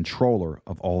is the controller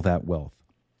of all that wealth.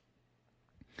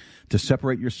 To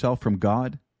separate yourself from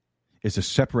God is to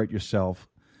separate yourself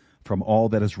from all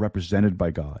that is represented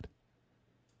by God.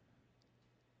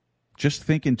 Just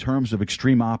think in terms of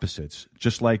extreme opposites,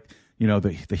 just like,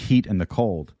 the heat and the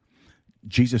cold.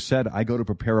 Jesus said, I go to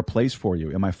prepare a place for you.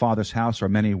 In my Father's house are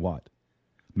many what?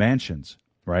 Mansions,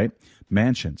 right?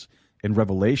 Mansions. In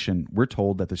Revelation, we're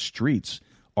told that the streets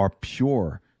are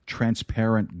pure,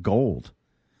 transparent gold.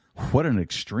 What an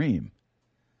extreme.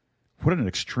 What an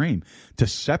extreme. To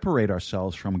separate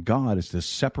ourselves from God is to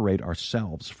separate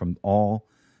ourselves from all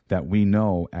that we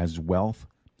know as wealth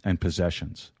and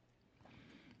possessions.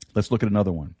 Let's look at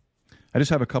another one. I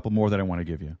just have a couple more that I want to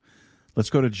give you. Let's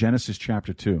go to Genesis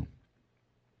chapter 2.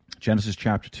 Genesis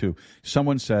chapter 2.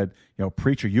 Someone said,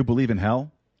 preacher, you believe in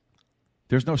hell?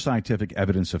 There's no scientific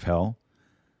evidence of hell.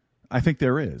 I think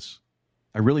there is.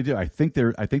 I really do. I think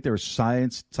there is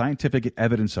scientific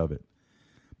evidence of it.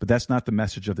 But that's not the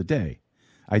message of the day.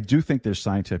 I do think there's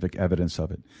scientific evidence of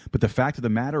it. But the fact of the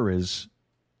matter is,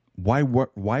 why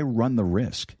run the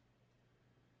risk?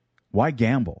 Why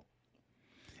gamble?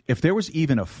 If there was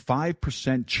even a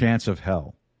 5% chance of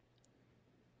hell,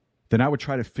 then I would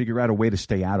try to figure out a way to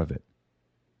stay out of it.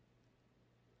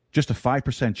 Just a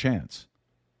 5% chance.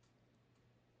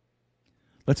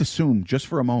 Let's assume, just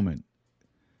for a moment,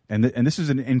 and this is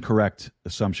an incorrect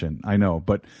assumption, I know,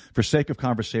 but for sake of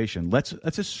conversation, let's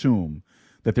assume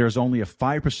that there's only a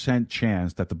 5%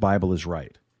 chance that the Bible is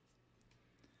right.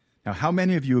 Now, how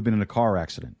many of you have been in a car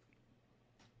accident?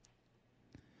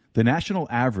 The national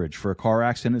average for a car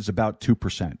accident is about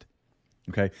 2%.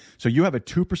 Okay? So you have a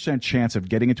 2% chance of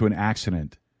getting into an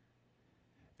accident,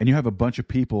 and you have a bunch of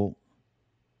people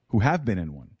who have been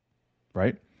in one,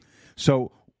 right?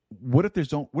 So what if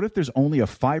there's only a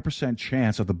 5%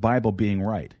 chance of the Bible being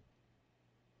right?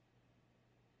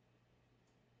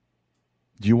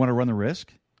 Do you want to run the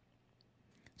risk?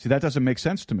 See, that doesn't make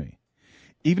sense to me.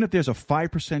 Even if there's a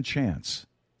 5% chance.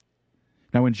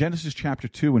 Now, in Genesis chapter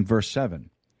 2 and verse 7,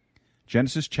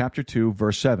 Genesis chapter 2,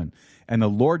 verse 7, and the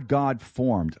Lord God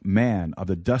formed man of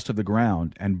the dust of the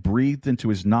ground and breathed into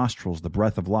his nostrils the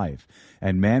breath of life,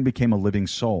 and man became a living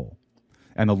soul.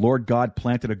 And the Lord God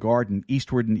planted a garden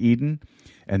eastward in Eden,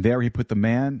 and there he put the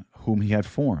man whom he had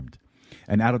formed.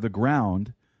 And out of the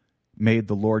ground made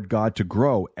the Lord God to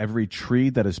grow every tree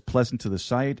that is pleasant to the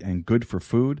sight and good for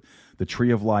food, the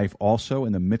tree of life also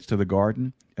in the midst of the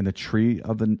garden, and the tree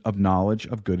of knowledge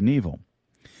of good and evil.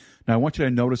 Now, I want you to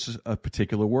notice a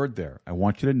particular word there. I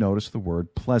want you to notice the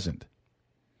word pleasant.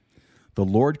 The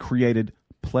Lord created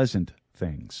pleasant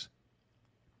things.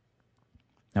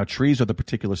 Now, trees are the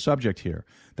particular subject here,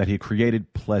 that he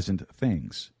created pleasant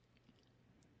things.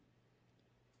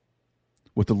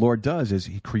 What the Lord does is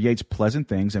he creates pleasant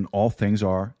things, and all things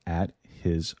are at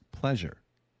his pleasure.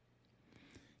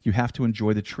 You have to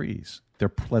enjoy the trees. They're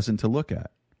pleasant to look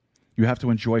at. You have to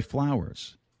enjoy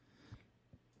flowers.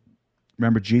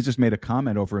 Remember, Jesus made a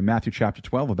comment over in Matthew chapter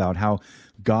 12 about how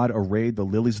God arrayed the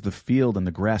lilies of the field and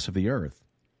the grass of the earth.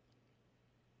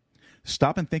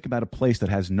 Stop and think about a place that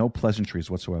has no pleasantries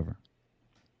whatsoever.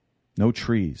 No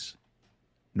trees,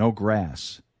 no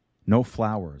grass, no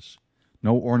flowers,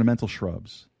 no ornamental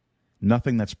shrubs,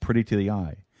 nothing that's pretty to the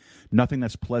eye, nothing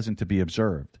that's pleasant to be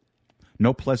observed,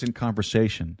 no pleasant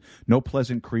conversation, no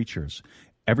pleasant creatures.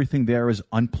 Everything there is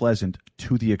unpleasant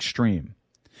to the extreme.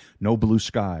 No blue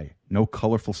sky, no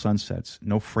colorful sunsets,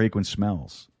 no fragrant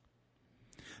smells.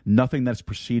 Nothing that's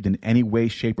perceived in any way,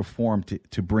 shape, or form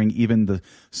to bring even the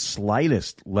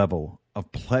slightest level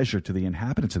of pleasure to the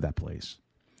inhabitants of that place.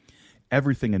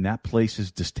 Everything in that place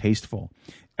is distasteful.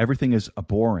 Everything is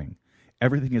abhorring.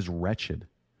 Everything is wretched.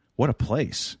 What a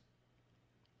place.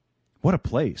 What a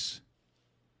place.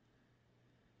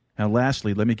 Now,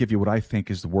 lastly, let me give you what I think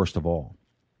is the worst of all.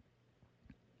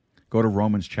 Go to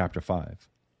Romans chapter 5.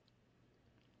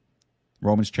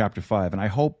 Romans chapter 5. And I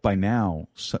hope by now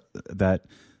that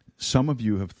some of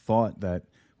you have thought that,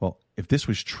 well, if this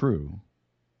was true,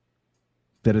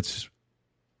 that it's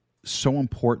so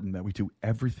important that we do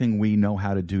everything we know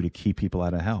how to do to keep people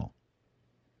out of hell.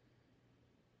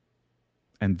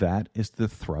 And that is the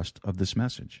thrust of this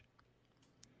message.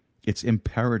 It's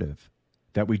imperative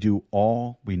that we do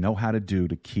all we know how to do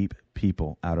to keep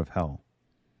people out of hell.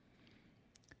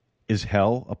 Is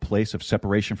hell a place of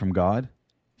separation from God?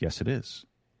 Yes, it is.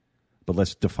 But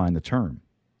let's define the term.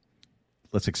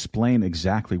 Let's explain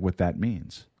exactly what that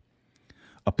means.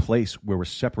 A place where we're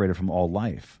separated from all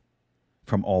life,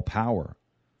 from all power,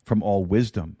 from all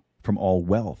wisdom, from all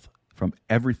wealth, from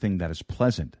everything that is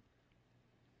pleasant.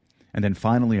 And then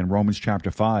finally in Romans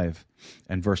chapter 5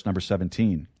 and verse number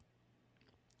 17,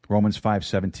 Romans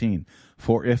 5:17,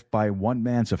 for if by one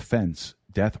man's offense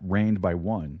death reigned by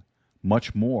one,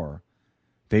 much more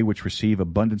they which receive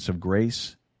abundance of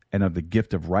grace and of the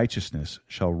gift of righteousness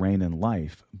shall reign in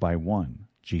life by one,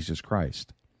 Jesus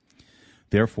Christ.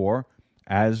 Therefore,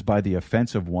 as by the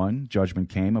offense of one judgment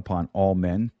came upon all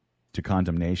men to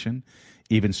condemnation,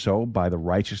 even so by the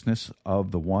righteousness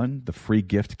of the one the free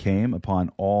gift came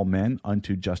upon all men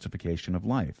unto justification of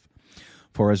life.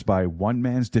 For as by one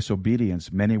man's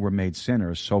disobedience many were made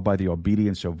sinners, so by the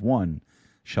obedience of one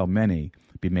shall many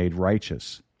be made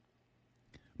righteous.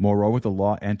 Moreover, the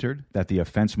law entered that the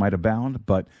offense might abound,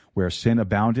 but where sin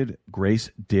abounded,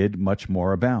 grace did much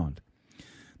more abound.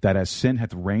 That as sin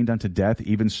hath reigned unto death,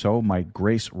 even so might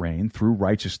grace reign through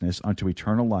righteousness unto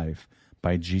eternal life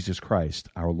by Jesus Christ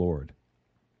our Lord.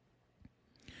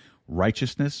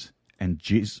 Righteousness and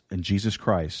Jesus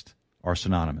Christ are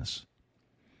synonymous.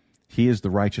 He is the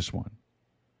righteous one.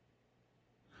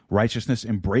 Righteousness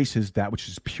embraces that which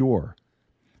is pure,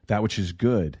 that which is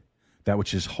good, that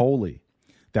which is holy,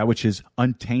 that which is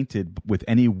untainted with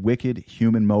any wicked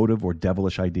human motive or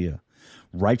devilish idea.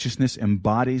 Righteousness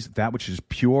embodies that which is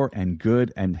pure and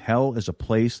good, and hell is a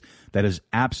place that is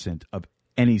absent of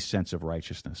any sense of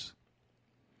righteousness.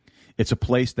 It's a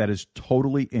place that is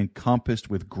totally encompassed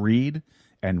with greed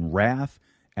and wrath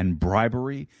and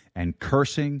bribery and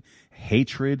cursing,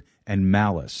 hatred and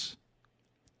malice.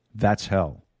 That's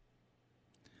hell.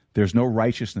 There's no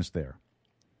righteousness there.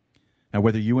 Now,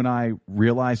 whether you and I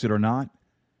realize it or not,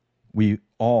 we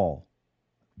all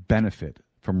benefit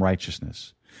from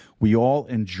righteousness. We all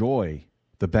enjoy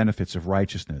the benefits of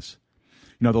righteousness.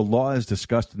 You know, the law is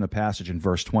discussed in the passage in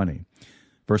verse 20.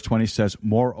 Verse 20 says,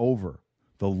 moreover,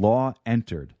 the law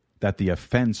entered that the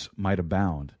offense might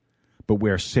abound, but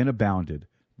where sin abounded,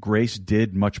 grace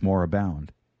did much more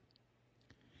abound.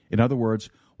 In other words,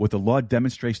 what the law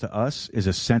demonstrates to us is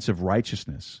a sense of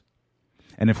righteousness.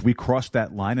 And if we cross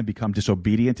that line and become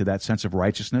disobedient to that sense of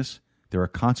righteousness, there are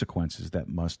consequences that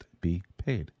must be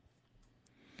paid.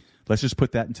 Let's just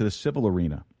put that into the civil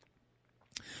arena.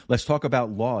 Let's talk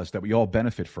about laws that we all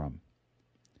benefit from.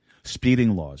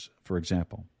 Speeding laws, for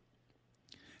example.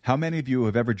 How many of you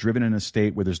have ever driven in a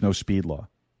state where there's no speed law?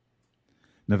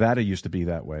 Nevada used to be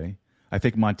that way. I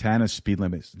think Montana's speed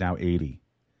limit is now 80.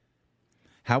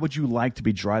 How would you like to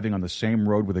be driving on the same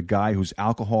road with a guy who's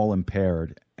alcohol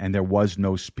impaired and there was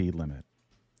no speed limit?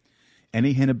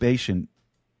 Any inhibition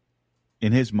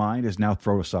in his mind is now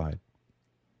thrown aside.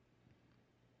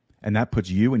 And that puts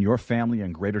you and your family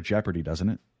in greater jeopardy, doesn't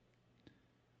it?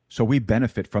 So we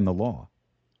benefit from the law.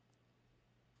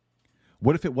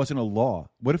 What if it wasn't a law?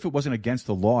 What if it wasn't against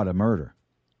the law to murder?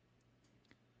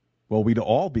 Well, we'd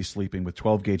all be sleeping with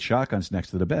 12-gauge shotguns next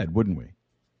to the bed, wouldn't we?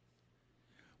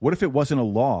 What if it wasn't a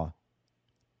law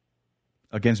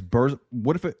against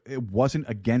what if it wasn't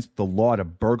against the law to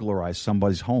burglarize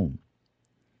somebody's home?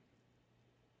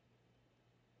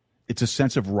 It's a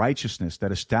sense of righteousness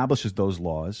that establishes those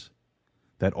laws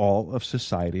that all of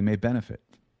society may benefit.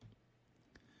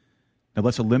 Now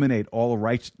let's eliminate all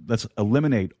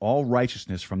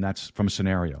righteousness from a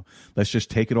scenario. Let's just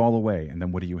take it all away, and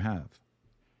then what do you have?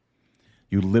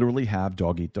 You literally have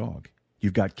dog eat dog.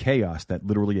 You've got chaos that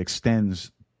literally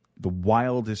extends the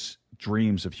wildest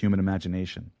dreams of human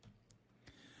imagination.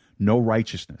 No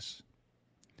righteousness.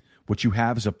 What you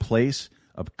have is a place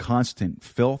of constant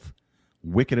filth,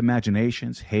 wicked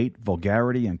imaginations, hate,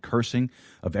 vulgarity, and cursing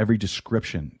of every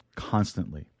description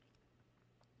constantly.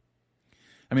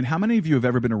 I mean, how many of you have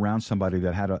ever been around somebody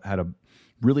that had a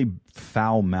really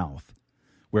foul mouth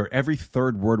where every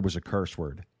third word was a curse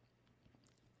word?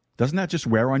 Doesn't that just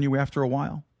wear on you after a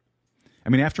while? I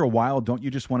mean, after a while, don't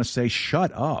you just want to say,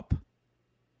 shut up?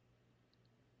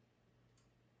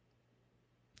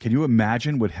 Can you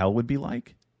imagine what hell would be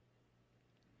like?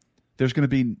 There's going to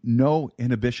be no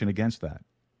inhibition against that.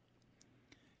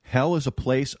 Hell is a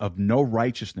place of no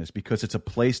righteousness because it's a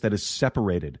place that is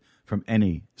separated from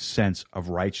any sense of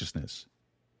righteousness.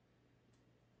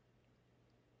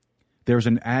 There's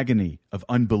an agony of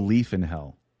unbelief in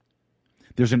hell.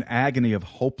 There's an agony of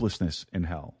hopelessness in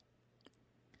hell.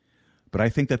 But I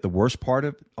think that the worst part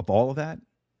of all of that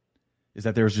is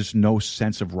that there's just no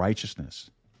sense of righteousness.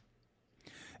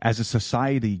 As a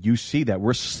society, you see that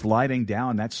we're sliding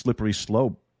down that slippery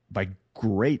slope by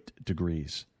great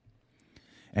degrees.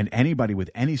 And anybody with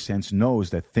any sense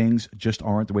knows that things just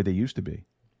aren't the way they used to be.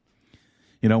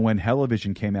 You know, when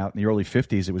television came out in the early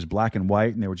 50s, it was black and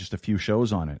white, and there were just a few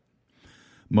shows on it.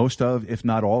 Most of, if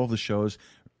not all of the shows,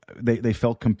 they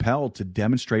felt compelled to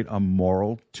demonstrate a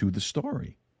moral to the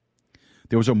story.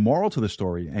 There was a moral to the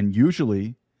story, and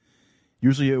usually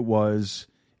it was,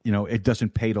 you know, it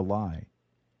doesn't pay to lie.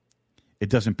 It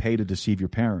doesn't pay to deceive your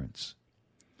parents.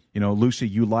 You know, Lucy,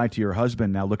 you lied to your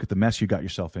husband, now look at the mess you got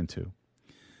yourself into.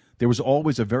 There was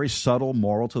always a very subtle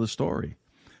moral to the story.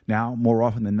 Now, more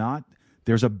often than not,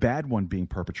 there's a bad one being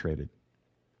perpetrated.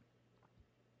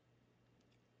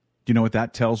 Do you know what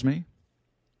that tells me?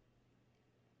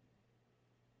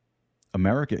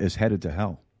 America is headed to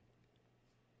hell.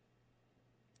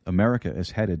 America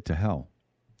is headed to hell.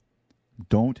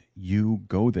 Don't you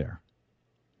go there.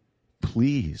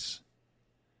 Please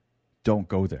don't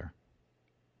go there.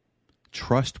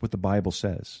 Trust what the Bible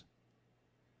says.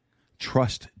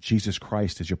 Trust Jesus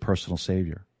Christ as your personal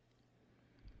Savior.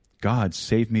 God,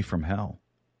 save me from hell.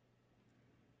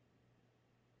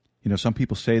 You know, some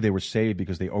people say they were saved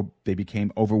because they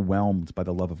became overwhelmed by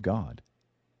the love of God.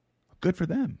 Good for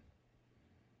them.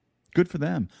 Good for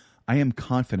them. I am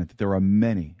confident that there are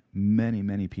many, many,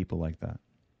 many people like that.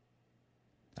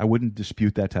 I wouldn't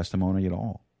dispute that testimony at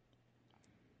all.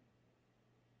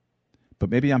 But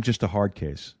maybe I'm just a hard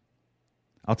case.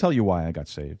 I'll tell you why I got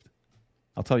saved.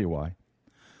 I'll tell you why.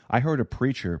 I heard a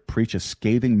preacher preach a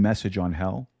scathing message on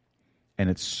hell, and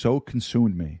it so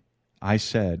consumed me, I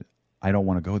said, I don't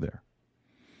want to go there.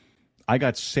 I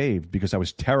got saved because I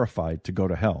was terrified to go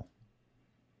to hell.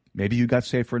 Maybe you got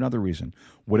saved for another reason.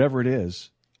 Whatever it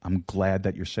is, I'm glad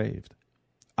that you're saved.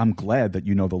 I'm glad that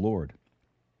you know the Lord.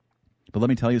 But let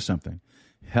me tell you something.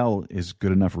 Hell is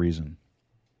good enough reason.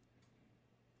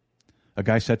 A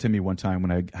guy said to me one time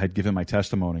when I had given my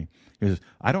testimony, he says,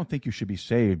 I don't think you should be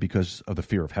saved because of the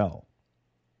fear of hell.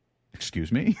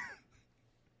 Excuse me?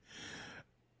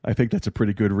 I think that's a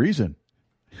pretty good reason.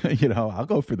 You know, I'll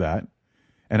go for that.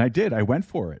 And I did. I went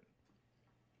for it.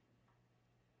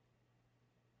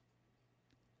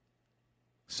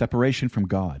 Separation from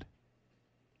God.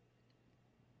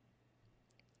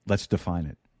 Let's define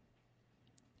it.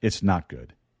 It's not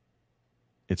good.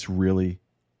 It's really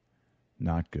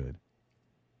not good.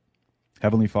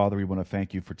 Heavenly Father, we want to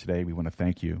thank you for today. We want to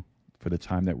thank you for the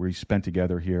time that we spent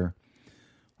together here.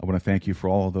 I want to thank you for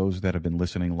all of those that have been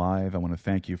listening live. I want to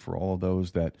thank you for all of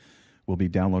those that will be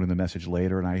downloading the message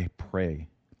later. And I pray,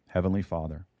 Heavenly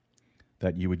Father,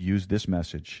 that you would use this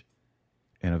message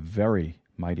in a very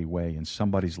mighty way in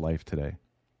somebody's life today.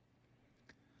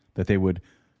 That they would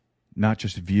not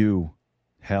just view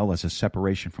hell as a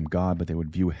separation from God, but they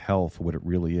would view hell for what it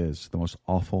really is, the most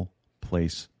awful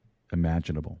place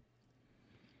imaginable.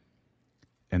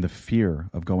 And the fear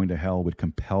of going to hell would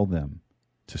compel them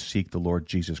to seek the Lord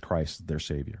Jesus Christ, their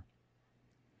Savior.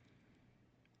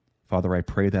 Father, I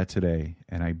pray that today,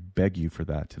 and I beg you for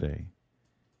that today.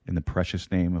 In the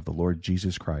precious name of the Lord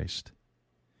Jesus Christ.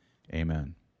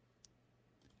 Amen.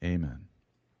 Amen.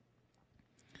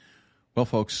 Well,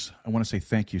 folks, I want to say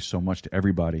thank you so much to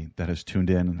everybody that has tuned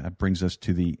in. That brings us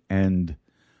to the end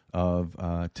of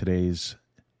today's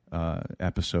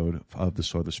episode of the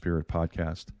Sword of the Spirit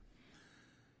podcast.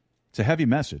 It's a heavy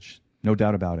message, no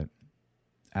doubt about it.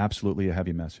 Absolutely a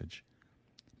heavy message.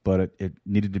 But it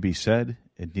needed to be said.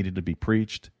 It needed to be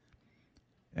preached.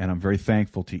 And I'm very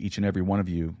thankful to each and every one of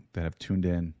you that have tuned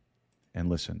in and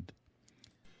listened.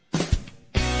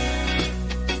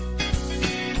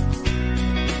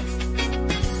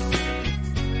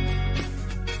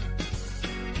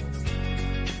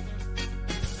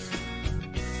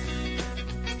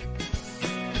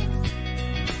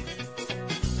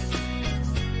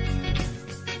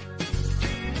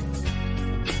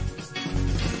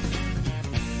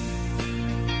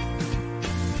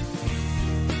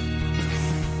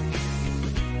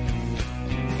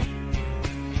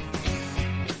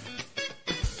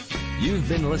 You've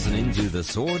been listening to the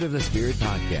Sword of the Spirit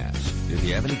podcast. If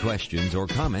you have any questions or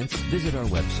comments, visit our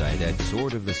website at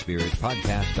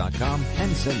swordofthespiritpodcast.com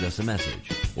and send us a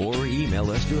message. Or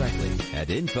email us directly at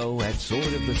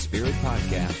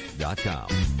info@swordofthespiritpodcast.com.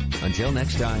 Until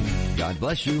next time, God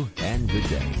bless you and good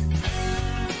day.